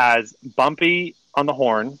that has Bumpy on the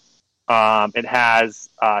horn. It has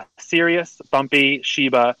Sirius, Bumpy,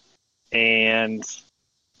 Sheba, and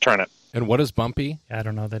Turnip. And what is Bumpy? I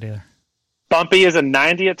don't know that either. Bumpy is a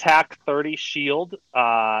 90 attack, 30 shield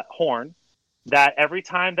horn that every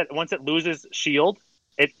time that once it loses shield,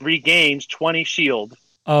 it regains 20 shield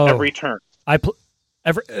every turn.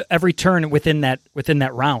 Every turn within that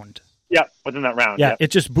round. Yeah, within that round. Yeah,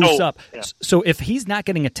 it just boosts up. Yeah. So if he's not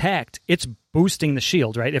getting attacked, it's boosting the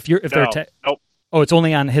shield, right? If they're attacked. Nope. Oh, it's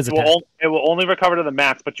only on his attack. It will only recover to the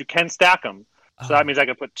max, but you can stack them. So that means I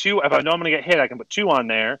can put 2. If I know I'm going to get hit, I can put 2 on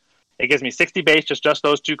there. It gives me 60 base. Just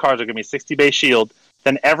those 2 cards will give me 60 base shield.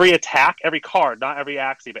 Then every attack, every card, not every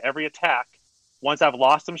Axie, but every attack, once I've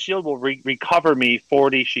lost some shield, will recover me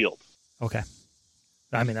 40 shield. Okay.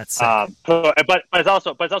 I mean that's. But it's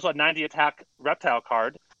also a 90 attack reptile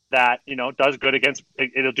card that does good against.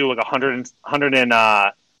 It'll do like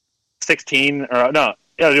 116 or no,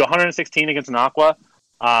 it'll do 116 against an Aqua.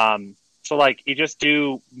 So, like, you just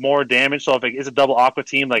do more damage. So, if it is a double Aqua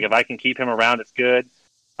team, like, if I can keep him around, it's good.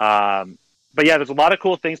 But, yeah, there's a lot of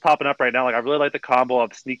cool things popping up right now. Like, I really like the combo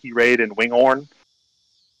of Sneaky Raid and Winghorn.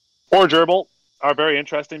 Or Gerbil are very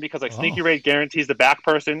interesting because, like, Sneaky Raid guarantees the back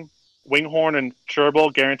person. Winghorn and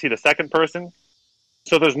Gerbil guarantee the second person.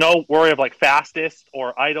 So, there's no worry of, like, fastest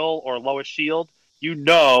or idle or lowest shield.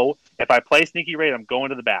 If I play Sneaky Raid, I'm going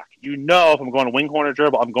to the back. If I'm going to Winghorn or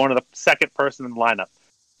Gerbil, I'm going to the second person in the lineup.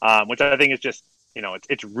 Which I think is just,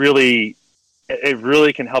 it really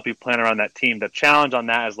can help you plan around that team. The challenge on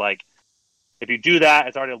that is like, if you do that,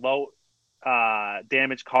 it's already a low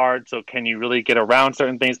damage card. So can you really get around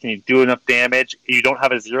certain things? Can you do enough damage? You don't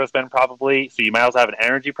have a zero spend probably, so you might also have an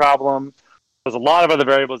energy problem. There's a lot of other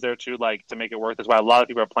variables there too, like to make it work. That's why a lot of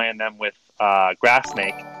people are playing them with Grass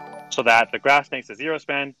Snake, so that the Grass Snake's a zero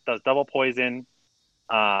spend, does double poison.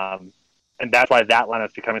 And that's why that lineup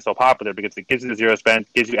is becoming so popular, because it gives you the zero spend,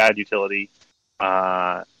 gives you added utility.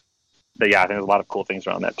 But yeah, I think there's a lot of cool things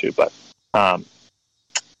around that too. But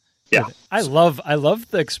yeah, I love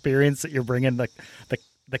the experience that you're bringing, the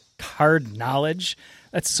card knowledge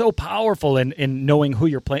That's so powerful in knowing who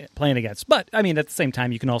you're playing against. But I mean, at the same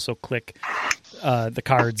time, you can also click the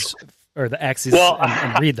cards or the axes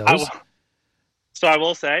and read those. So I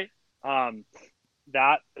will say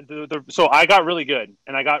so I got really good,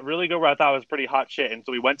 and I got really good where I thought it was pretty hot shit. And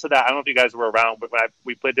so we went to that. I don't know if you guys were around, but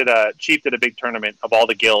Chief did a big tournament of all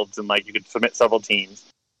the guilds, and like you could submit several teams.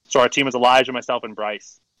 So our team was Elijah, myself, and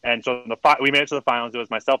Bryce. And so we made it to the finals. It was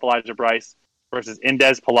myself, Elijah, Bryce versus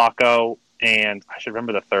Indez, Polaco, and I should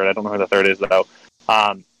remember the third. I don't know who the third is though.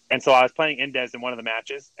 And so I was playing Indez in one of the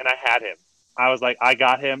matches, and I had him. I was like, I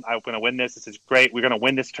got him. I'm going to win this. This is great. We're going to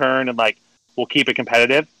win this turn, and like we'll keep it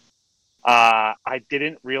competitive. I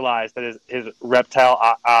didn't realize that his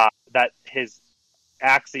reptile, that his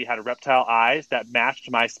Axie had reptile eyes that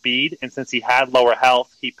matched my speed, and since he had lower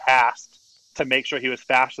health, he passed to make sure he was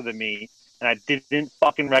faster than me, and I didn't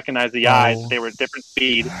fucking recognize the eyes. They were a different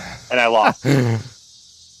speed, and I lost.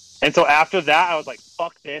 And so after that, I was like,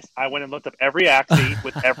 fuck this. I went and looked up every Axie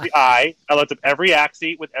with every eye. I looked up every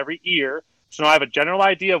Axie with every ear. So now I have a general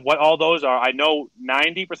idea of what all those are. I know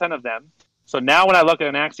 90% of them. So now when I look at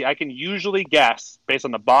an Axie, I can usually guess, based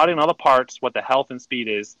on the body and all the parts, what the health and speed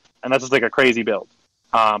is. And that's just like a crazy build.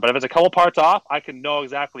 But if it's a couple parts off, I can know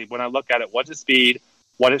exactly when I look at it, what's its speed,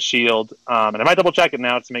 what its shield. And I might double check it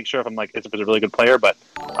now to make sure if it's a really good player. But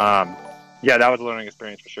yeah, that was a learning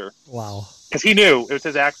experience for sure. Wow. Because he knew it was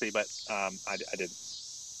his Axie, but I didn't.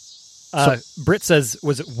 Britt says,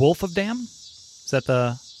 was it Wolf of Dam? Is that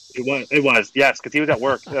the... It was, yes, because he was at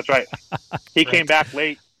work. That's right. He came back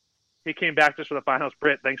late. He came back just for the finals.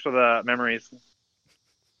 Britt, thanks for the memories.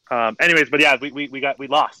 Anyways, but yeah, we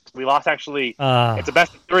lost. We lost actually. It's a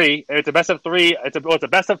best of three. It's a best of three. It's a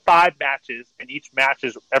best of 5 matches, and each match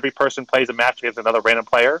is every person plays a match against another random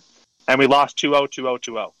player, and we lost 2-0, 2-0,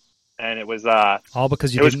 2-0. And it was all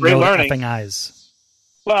because you didn't know the effing eyes.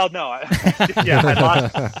 Well, no, I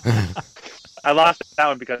lost that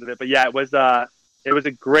one because of it. But yeah, it was a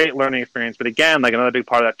great learning experience. But again, like another big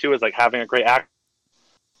part of that too is like having a great act.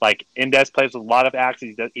 Like Indez plays with a lot of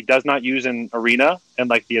Axies. He does not use in arena and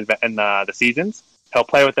like the seasons. He'll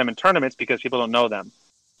play with them in tournaments because people don't know them.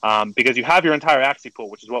 Because you have your entire Axie pool,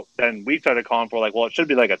 which is what then we started calling for. Like, well, it should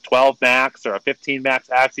be like a 12 max or a 15 max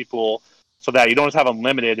Axie pool, so that you don't just have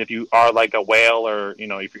unlimited if you are like a whale or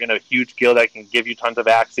if you're in a huge guild that can give you tons of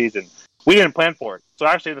Axies. And we didn't plan for it. So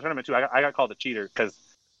actually in the tournament too, I got called a cheater because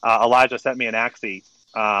Elijah sent me an Axie.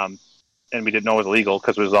 And we didn't know it was illegal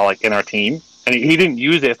because it was all like in our team. And he didn't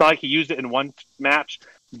use it. It's not like he used it in one match,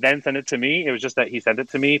 then sent it to me. It was just that he sent it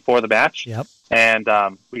to me for the match. Yep. And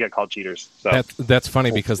we got called cheaters. So that's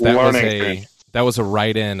funny because that was a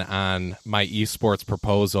write-in on my esports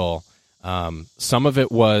proposal. Some of it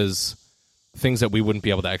was things that we wouldn't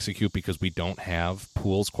be able to execute because we don't have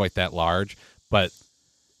pools quite that large, but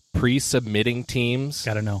pre-submitting teams,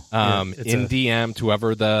 gotta know in DM to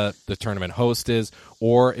whoever the tournament host is,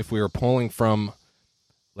 or if we were pulling from,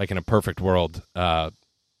 like in a perfect world,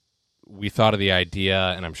 we thought of the idea,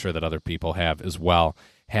 and I'm sure that other people have as well,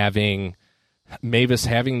 having Mavis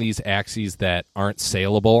having these Axies that aren't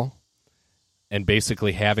saleable, and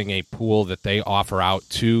basically having a pool that they offer out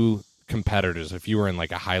to competitors. If you were in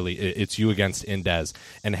like it's you against Indez,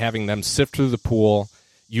 and having them sift through the pool,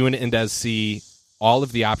 you and Indez see all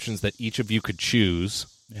of the options that each of you could choose,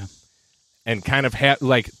 and kind of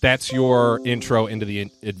that's your intro into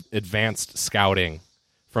the advanced scouting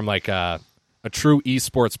from like a true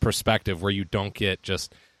esports perspective, where you don't get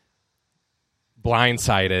just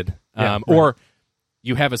blindsided, or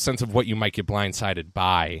you have a sense of what you might get blindsided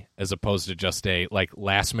by, as opposed to just a like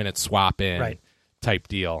last minute swap in type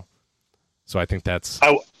deal. So I think that's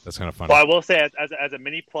kind of funny. Well, I will say as a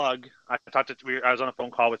mini plug, I was on a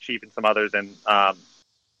phone call with Chief and some others, and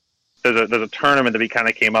there's a tournament that we kind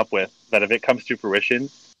of came up with that if it comes to fruition,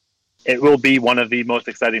 it will be one of the most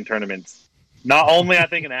exciting tournaments. Not only I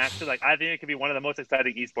think in action, like I think it could be one of the most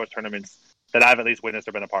exciting esports tournaments that I've at least witnessed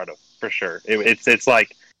or been a part of for sure. It's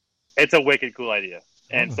like it's a wicked cool idea,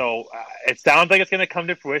 and so it sounds like it's going to come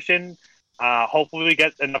to fruition. Hopefully, we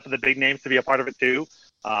get enough of the big names to be a part of it too.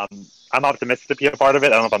 I'm optimistic to be a part of it. I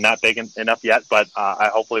don't know if I'm that big enough yet, but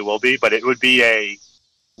I hopefully will be. But it would be a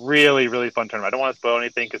really, really fun tournament. I don't want to spoil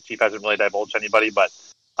anything because Chief hasn't really divulged anybody, but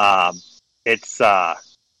it's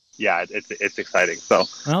exciting. So,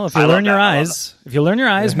 well, if you learn your eyes,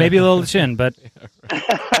 maybe a little chin, but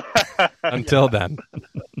until then.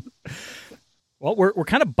 Well, we're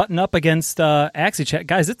kind of butting up against Axie Chat,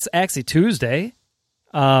 guys. It's Axie Tuesday.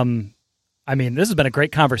 I mean, this has been a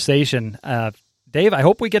great conversation. Dave, I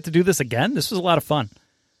hope we get to do this again. This was a lot of fun.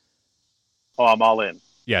 Oh, I'm all in.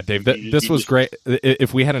 Yeah, Dave, this was great.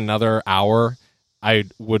 If we had another hour, I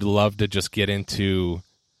would love to just get into,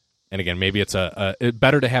 and again, maybe it's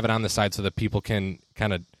better to have it on the side so that people can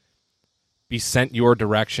kind of be sent your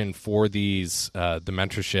direction for these the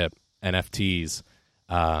mentorship NFTs,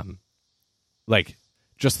 like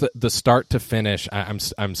just the start to finish.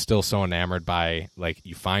 I'm still so enamored by, like,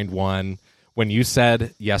 you find one. When you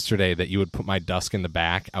said yesterday that you would put my dusk in the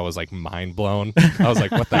back, I was like mind blown. I was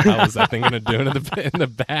like, what the hell is that thing going to do in the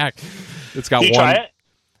back? It's got Did you one. try it?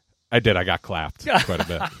 I did. I got clapped quite a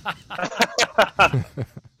bit.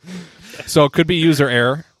 So it could be user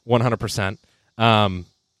error, 100%. But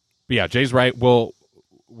yeah, Jay's right. We're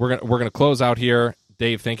gonna close out here.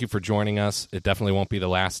 Dave, thank you for joining us. It definitely won't be the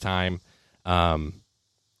last time.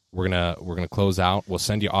 We're gonna close out. We'll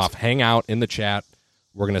send you off. Hang out in the chat.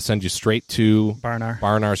 We're gonna send you straight to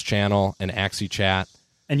Barnar's channel and Axie chat.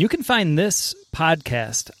 And you can find this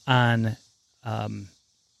podcast on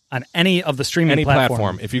any of the streaming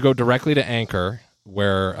platform. If you go directly to Anchor,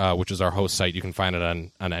 where which is our host site, you can find it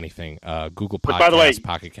on anything. Google Podcasts, by the way,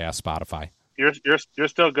 Pocket Cast, Spotify. You're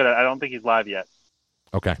still good. I don't think he's live yet.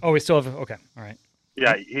 Okay. Oh, we still have. Okay, all right.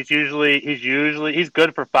 Yeah, he's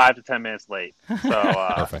good for 5 to 10 minutes late.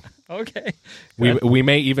 So Perfect. Okay. We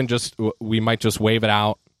might just wave it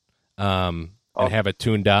out and have it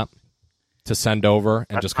tuned up to send over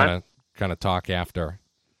and just kind of talk after.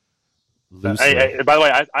 Hey, by the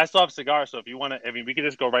way, I still have cigars, so if you want to, we could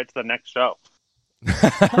just go right to the next show.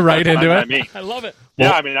 Right into it. I love it.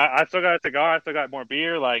 Yeah, I still got a cigar. I still got more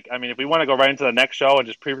beer. Like, if we want to go right into the next show and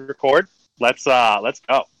just pre-record, let's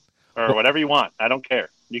go, or whatever you want. I don't care.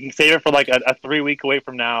 You can save it for like a 3 week away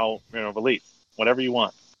from now, release. Whatever you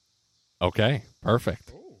want. Okay,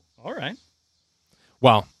 perfect. Ooh, all right.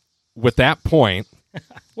 Well, with that point,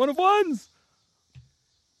 one of ones.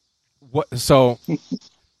 What? So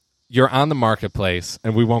you're on the marketplace,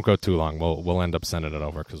 and we won't go too long. We'll end up sending it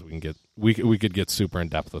over because we could get super in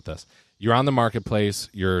depth with this. You're on the marketplace.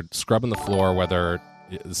 You're scrubbing the floor. Whether,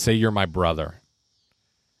 say, you're my brother,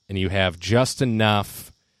 and you have just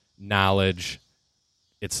enough knowledge.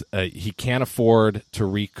 It's he can't afford to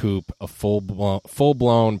recoup a full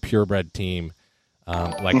blown purebred team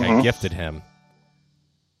like I gifted him.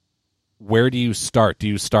 Where do you start? Do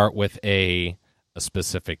you start with a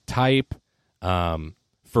specific type?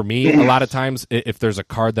 For me, a lot of times, if there's a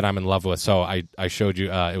card that I'm in love with, so I showed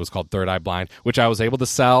you, it was called Third Eye Blind, which I was able to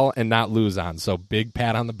sell and not lose on. So big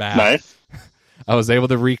pat on the back. Nice. I was able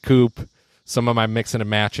to recoup some of my mixing and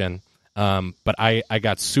matching. But I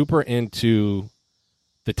got super into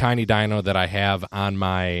the tiny dino that I have on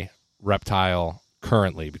my reptile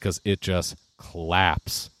currently because it just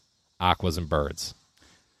claps aquas and birds.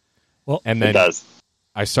 Well, and then it does.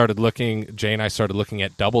 Jay and I started looking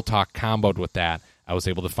at Double Talk comboed with that. I was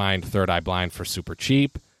able to find Third Eye Blind for super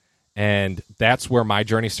cheap, and that's where my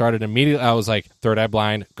journey started. Immediately, I was like, Third Eye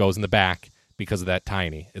Blind goes in the back because of that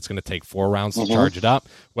tiny. It's going to take 4 rounds to charge it up.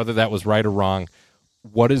 Whether that was right or wrong,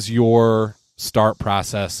 what is your start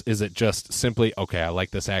process? Is it just simply, okay, I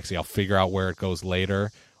like this Axie, I'll figure out where it goes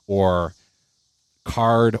later, or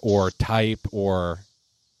card or type or...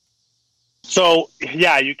 So,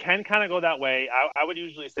 yeah, you can kind of go that way. I would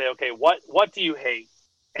usually say, okay, what do you hate?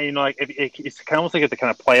 And, it's kind of almost like you have to kind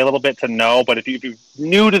of play a little bit to know, but if you're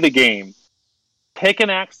new to the game, pick an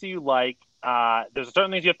Axie you like. There's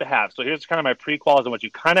certain things you have to have. So here's kind of my pre-quals and what you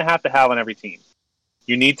kind of have to have on every team.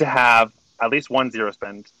 You need to have at least 1 zero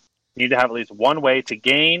spend. You need to have at least 1 way to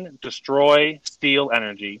gain, destroy, steal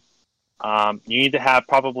energy. You need to have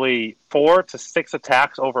probably 4 to 6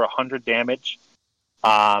 attacks over 100 damage.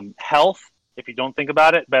 Health, if you don't think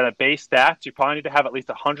about it, but at base stats, you probably need to have at least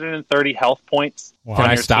 130 health points. Wow. Can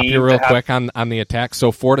I stop you real quick on the attack?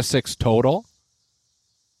 So 4 to 6 total?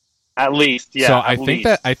 At least, yeah. So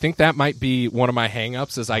I think that might be one of my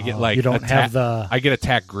hangups is I get you don't have I get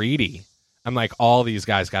attack greedy. I'm like, all these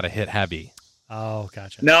guys got to hit heavy. Oh,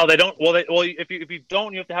 gotcha. No, they don't. Well, if you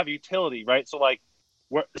don't, you have to have utility, right? So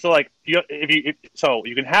you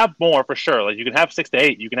can have more for sure. Like you can have 6 to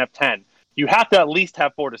 8, you can have 10. You have to at least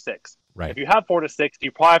have 4 to 6. Right. If you have 4 to 6,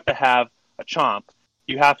 you probably have to have a chomp.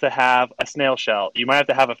 You have to have a snail shell. You might have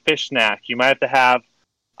to have a fish snack. You might have to have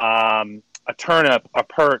a turnip, a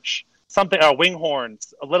perch, something, or wing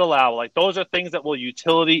horns, a little owl. Like those are things that will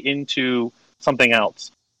utility into something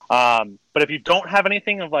else. But if you don't have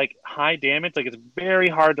anything of like high damage, like it's very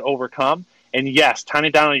hard to overcome. And yes, Tiny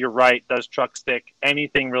Dino, you're right, does truck stick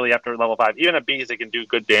anything really after level 5. Even a beast it can do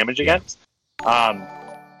good damage against.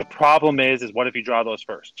 The problem is what if you draw those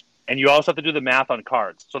first? And you also have to do the math on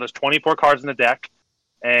cards. So there's 24 cards in the deck,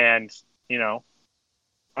 and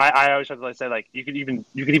I always have to say like you could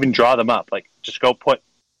even draw them up. Like just go put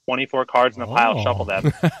 24 cards in a pile, shuffle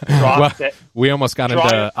them. Draw Well, we almost got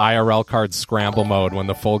into IRL card scramble mode when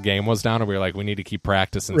the full game was down, and we were like, we need to keep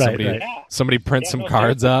practicing. Somebody print some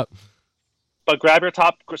cards up. But grab your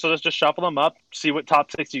top, so just shuffle them up, see what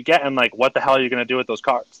top 6 you get, and like, what the hell are you going to do with those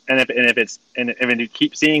cards? And if you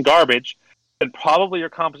keep seeing garbage, then probably your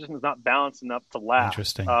composition is not balanced enough to last.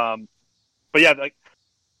 Interesting. But yeah, like,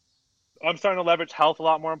 I'm starting to leverage health a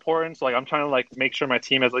lot more important. So like, I'm trying to like make sure my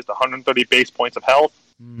team has at least 130 base points of health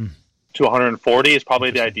to 140 is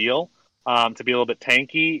probably the ideal. To be a little bit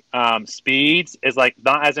tanky. Speeds is like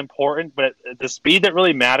not as important, but the speed that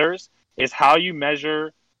really matters is how you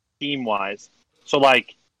measure team wise. So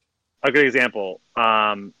like a good example,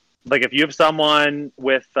 like if you have someone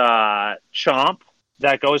with Chomp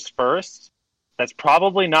that goes first, that's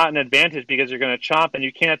probably not an advantage because you're going to Chomp and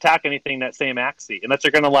you can't attack anything that same Axie unless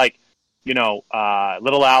you're going to like, Little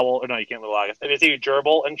Owl, or no, you can't Little Owl. If it's either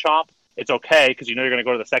Gerbil and Chomp, it's okay because you know you're going to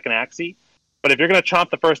go to the second Axie. But if you're going to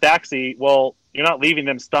Chomp the first Axie, well, you're not leaving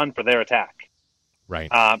them stunned for their attack. Right.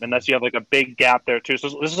 Unless you have like a big gap there too. So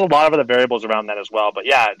there's a lot of other variables around that as well. But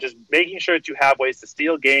yeah, just making sure that you have ways to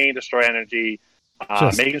steal, gain, destroy energy,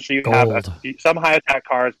 making sure you have some high attack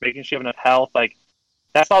cards, making sure you have enough health. Like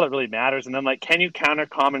that's all that really matters. And then like, can you counter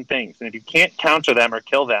common things? And if you can't counter them or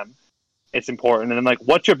kill them, it's important. And then like,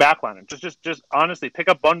 what's your backliner? Just honestly pick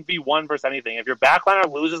up 1v1 versus anything. If your backliner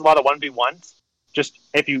loses a lot of 1v1s, just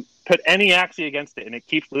if you put any Axie against it and it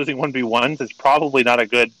keeps losing 1v1s, it's probably not a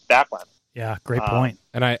good backliner. Yeah, great point.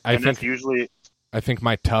 And I think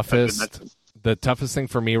my the toughest thing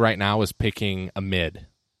for me right now is picking a mid.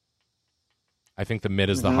 I think the mid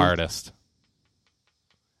is the hardest.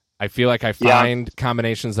 I feel like I find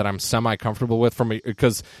combinations that I'm semi-comfortable with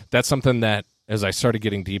because that's something that as I started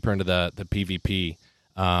getting deeper into the PvP,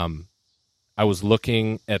 I was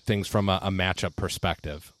looking at things from a matchup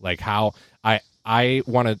perspective, like how I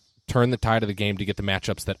want to turn the tide of the game to get the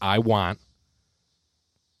matchups that I want.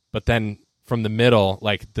 But then from the middle,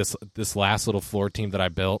 like this last little floor team that I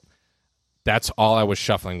built, that's all I was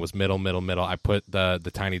shuffling was middle. I put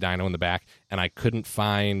the tiny dino in the back, and I couldn't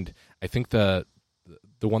find. I think the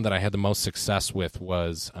one that I had the most success with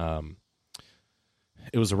was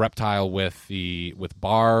it was a reptile with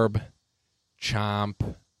Barb, Chomp. I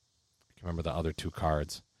can't remember the other 2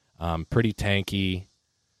 cards. Pretty tanky,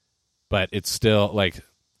 but it's still like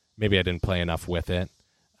maybe I didn't play enough with it.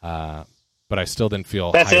 But I still didn't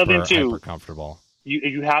feel hyper comfortable.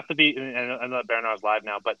 You have to be, and I know that Bernard's live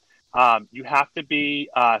now, but you have to be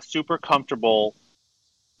super comfortable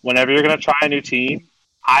whenever you're going to try a new team.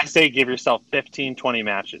 I say give yourself 15, 20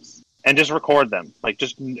 matches and just record them. Like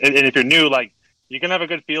and if you're new, like you can have a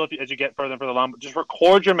good feel as you get further and further along, but just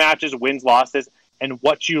record your matches, wins, losses, and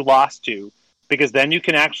what you lost to, because then you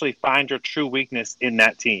can actually find your true weakness in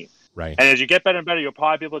that team. Right. And as you get better and better, you'll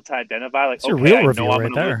probably be able to identify, like, okay, real I know I'm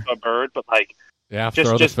going to lose to a bird, but like,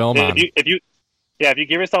 throw the film on. If you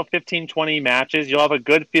give yourself 15, 20 matches, you'll have a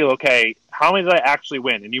good feel. Okay, how many did I actually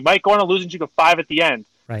win? And you might go on a losing streak of 5 at the end.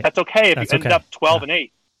 Right. That's okay if you end up 12 and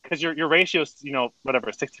 8 because your ratio is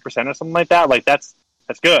 60% or something like that. Like that's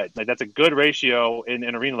good. Like that's a good ratio in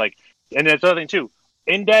arena. Like, and there's another thing too.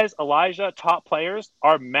 Indez, Elijah, top players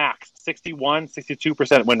are max 61,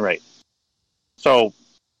 62% win rate. So,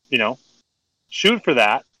 shoot for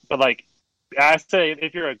that. But like I say,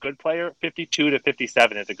 if you're a good player, 52 to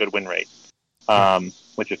 57 is a good win rate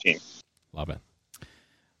with your team. Love it.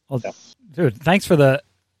 Well, dude, thanks for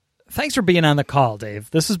being on the call, Dave.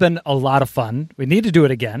 This has been a lot of fun. We need to do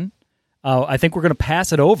it again. I think we're going to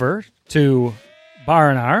pass it over to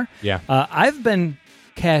Baranar. Yeah. I've been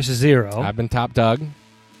Cash Zero. I've been Top Doug.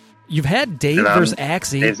 You've had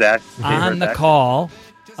DAVEvsAXIE on the call.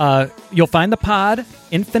 You'll find the pod,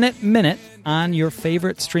 Infinite Minute, on your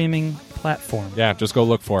favorite streaming platform. Yeah, just go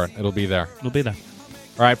look for it. It'll be there.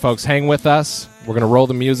 All right, folks, hang with us. We're going to roll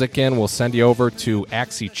the music in. We'll send you over to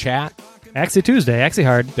Axie Chat. Axie Tuesday, Axie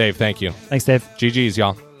Hard. Dave, thank you. Thanks, Dave. GG's,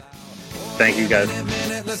 y'all. Thank you, guys.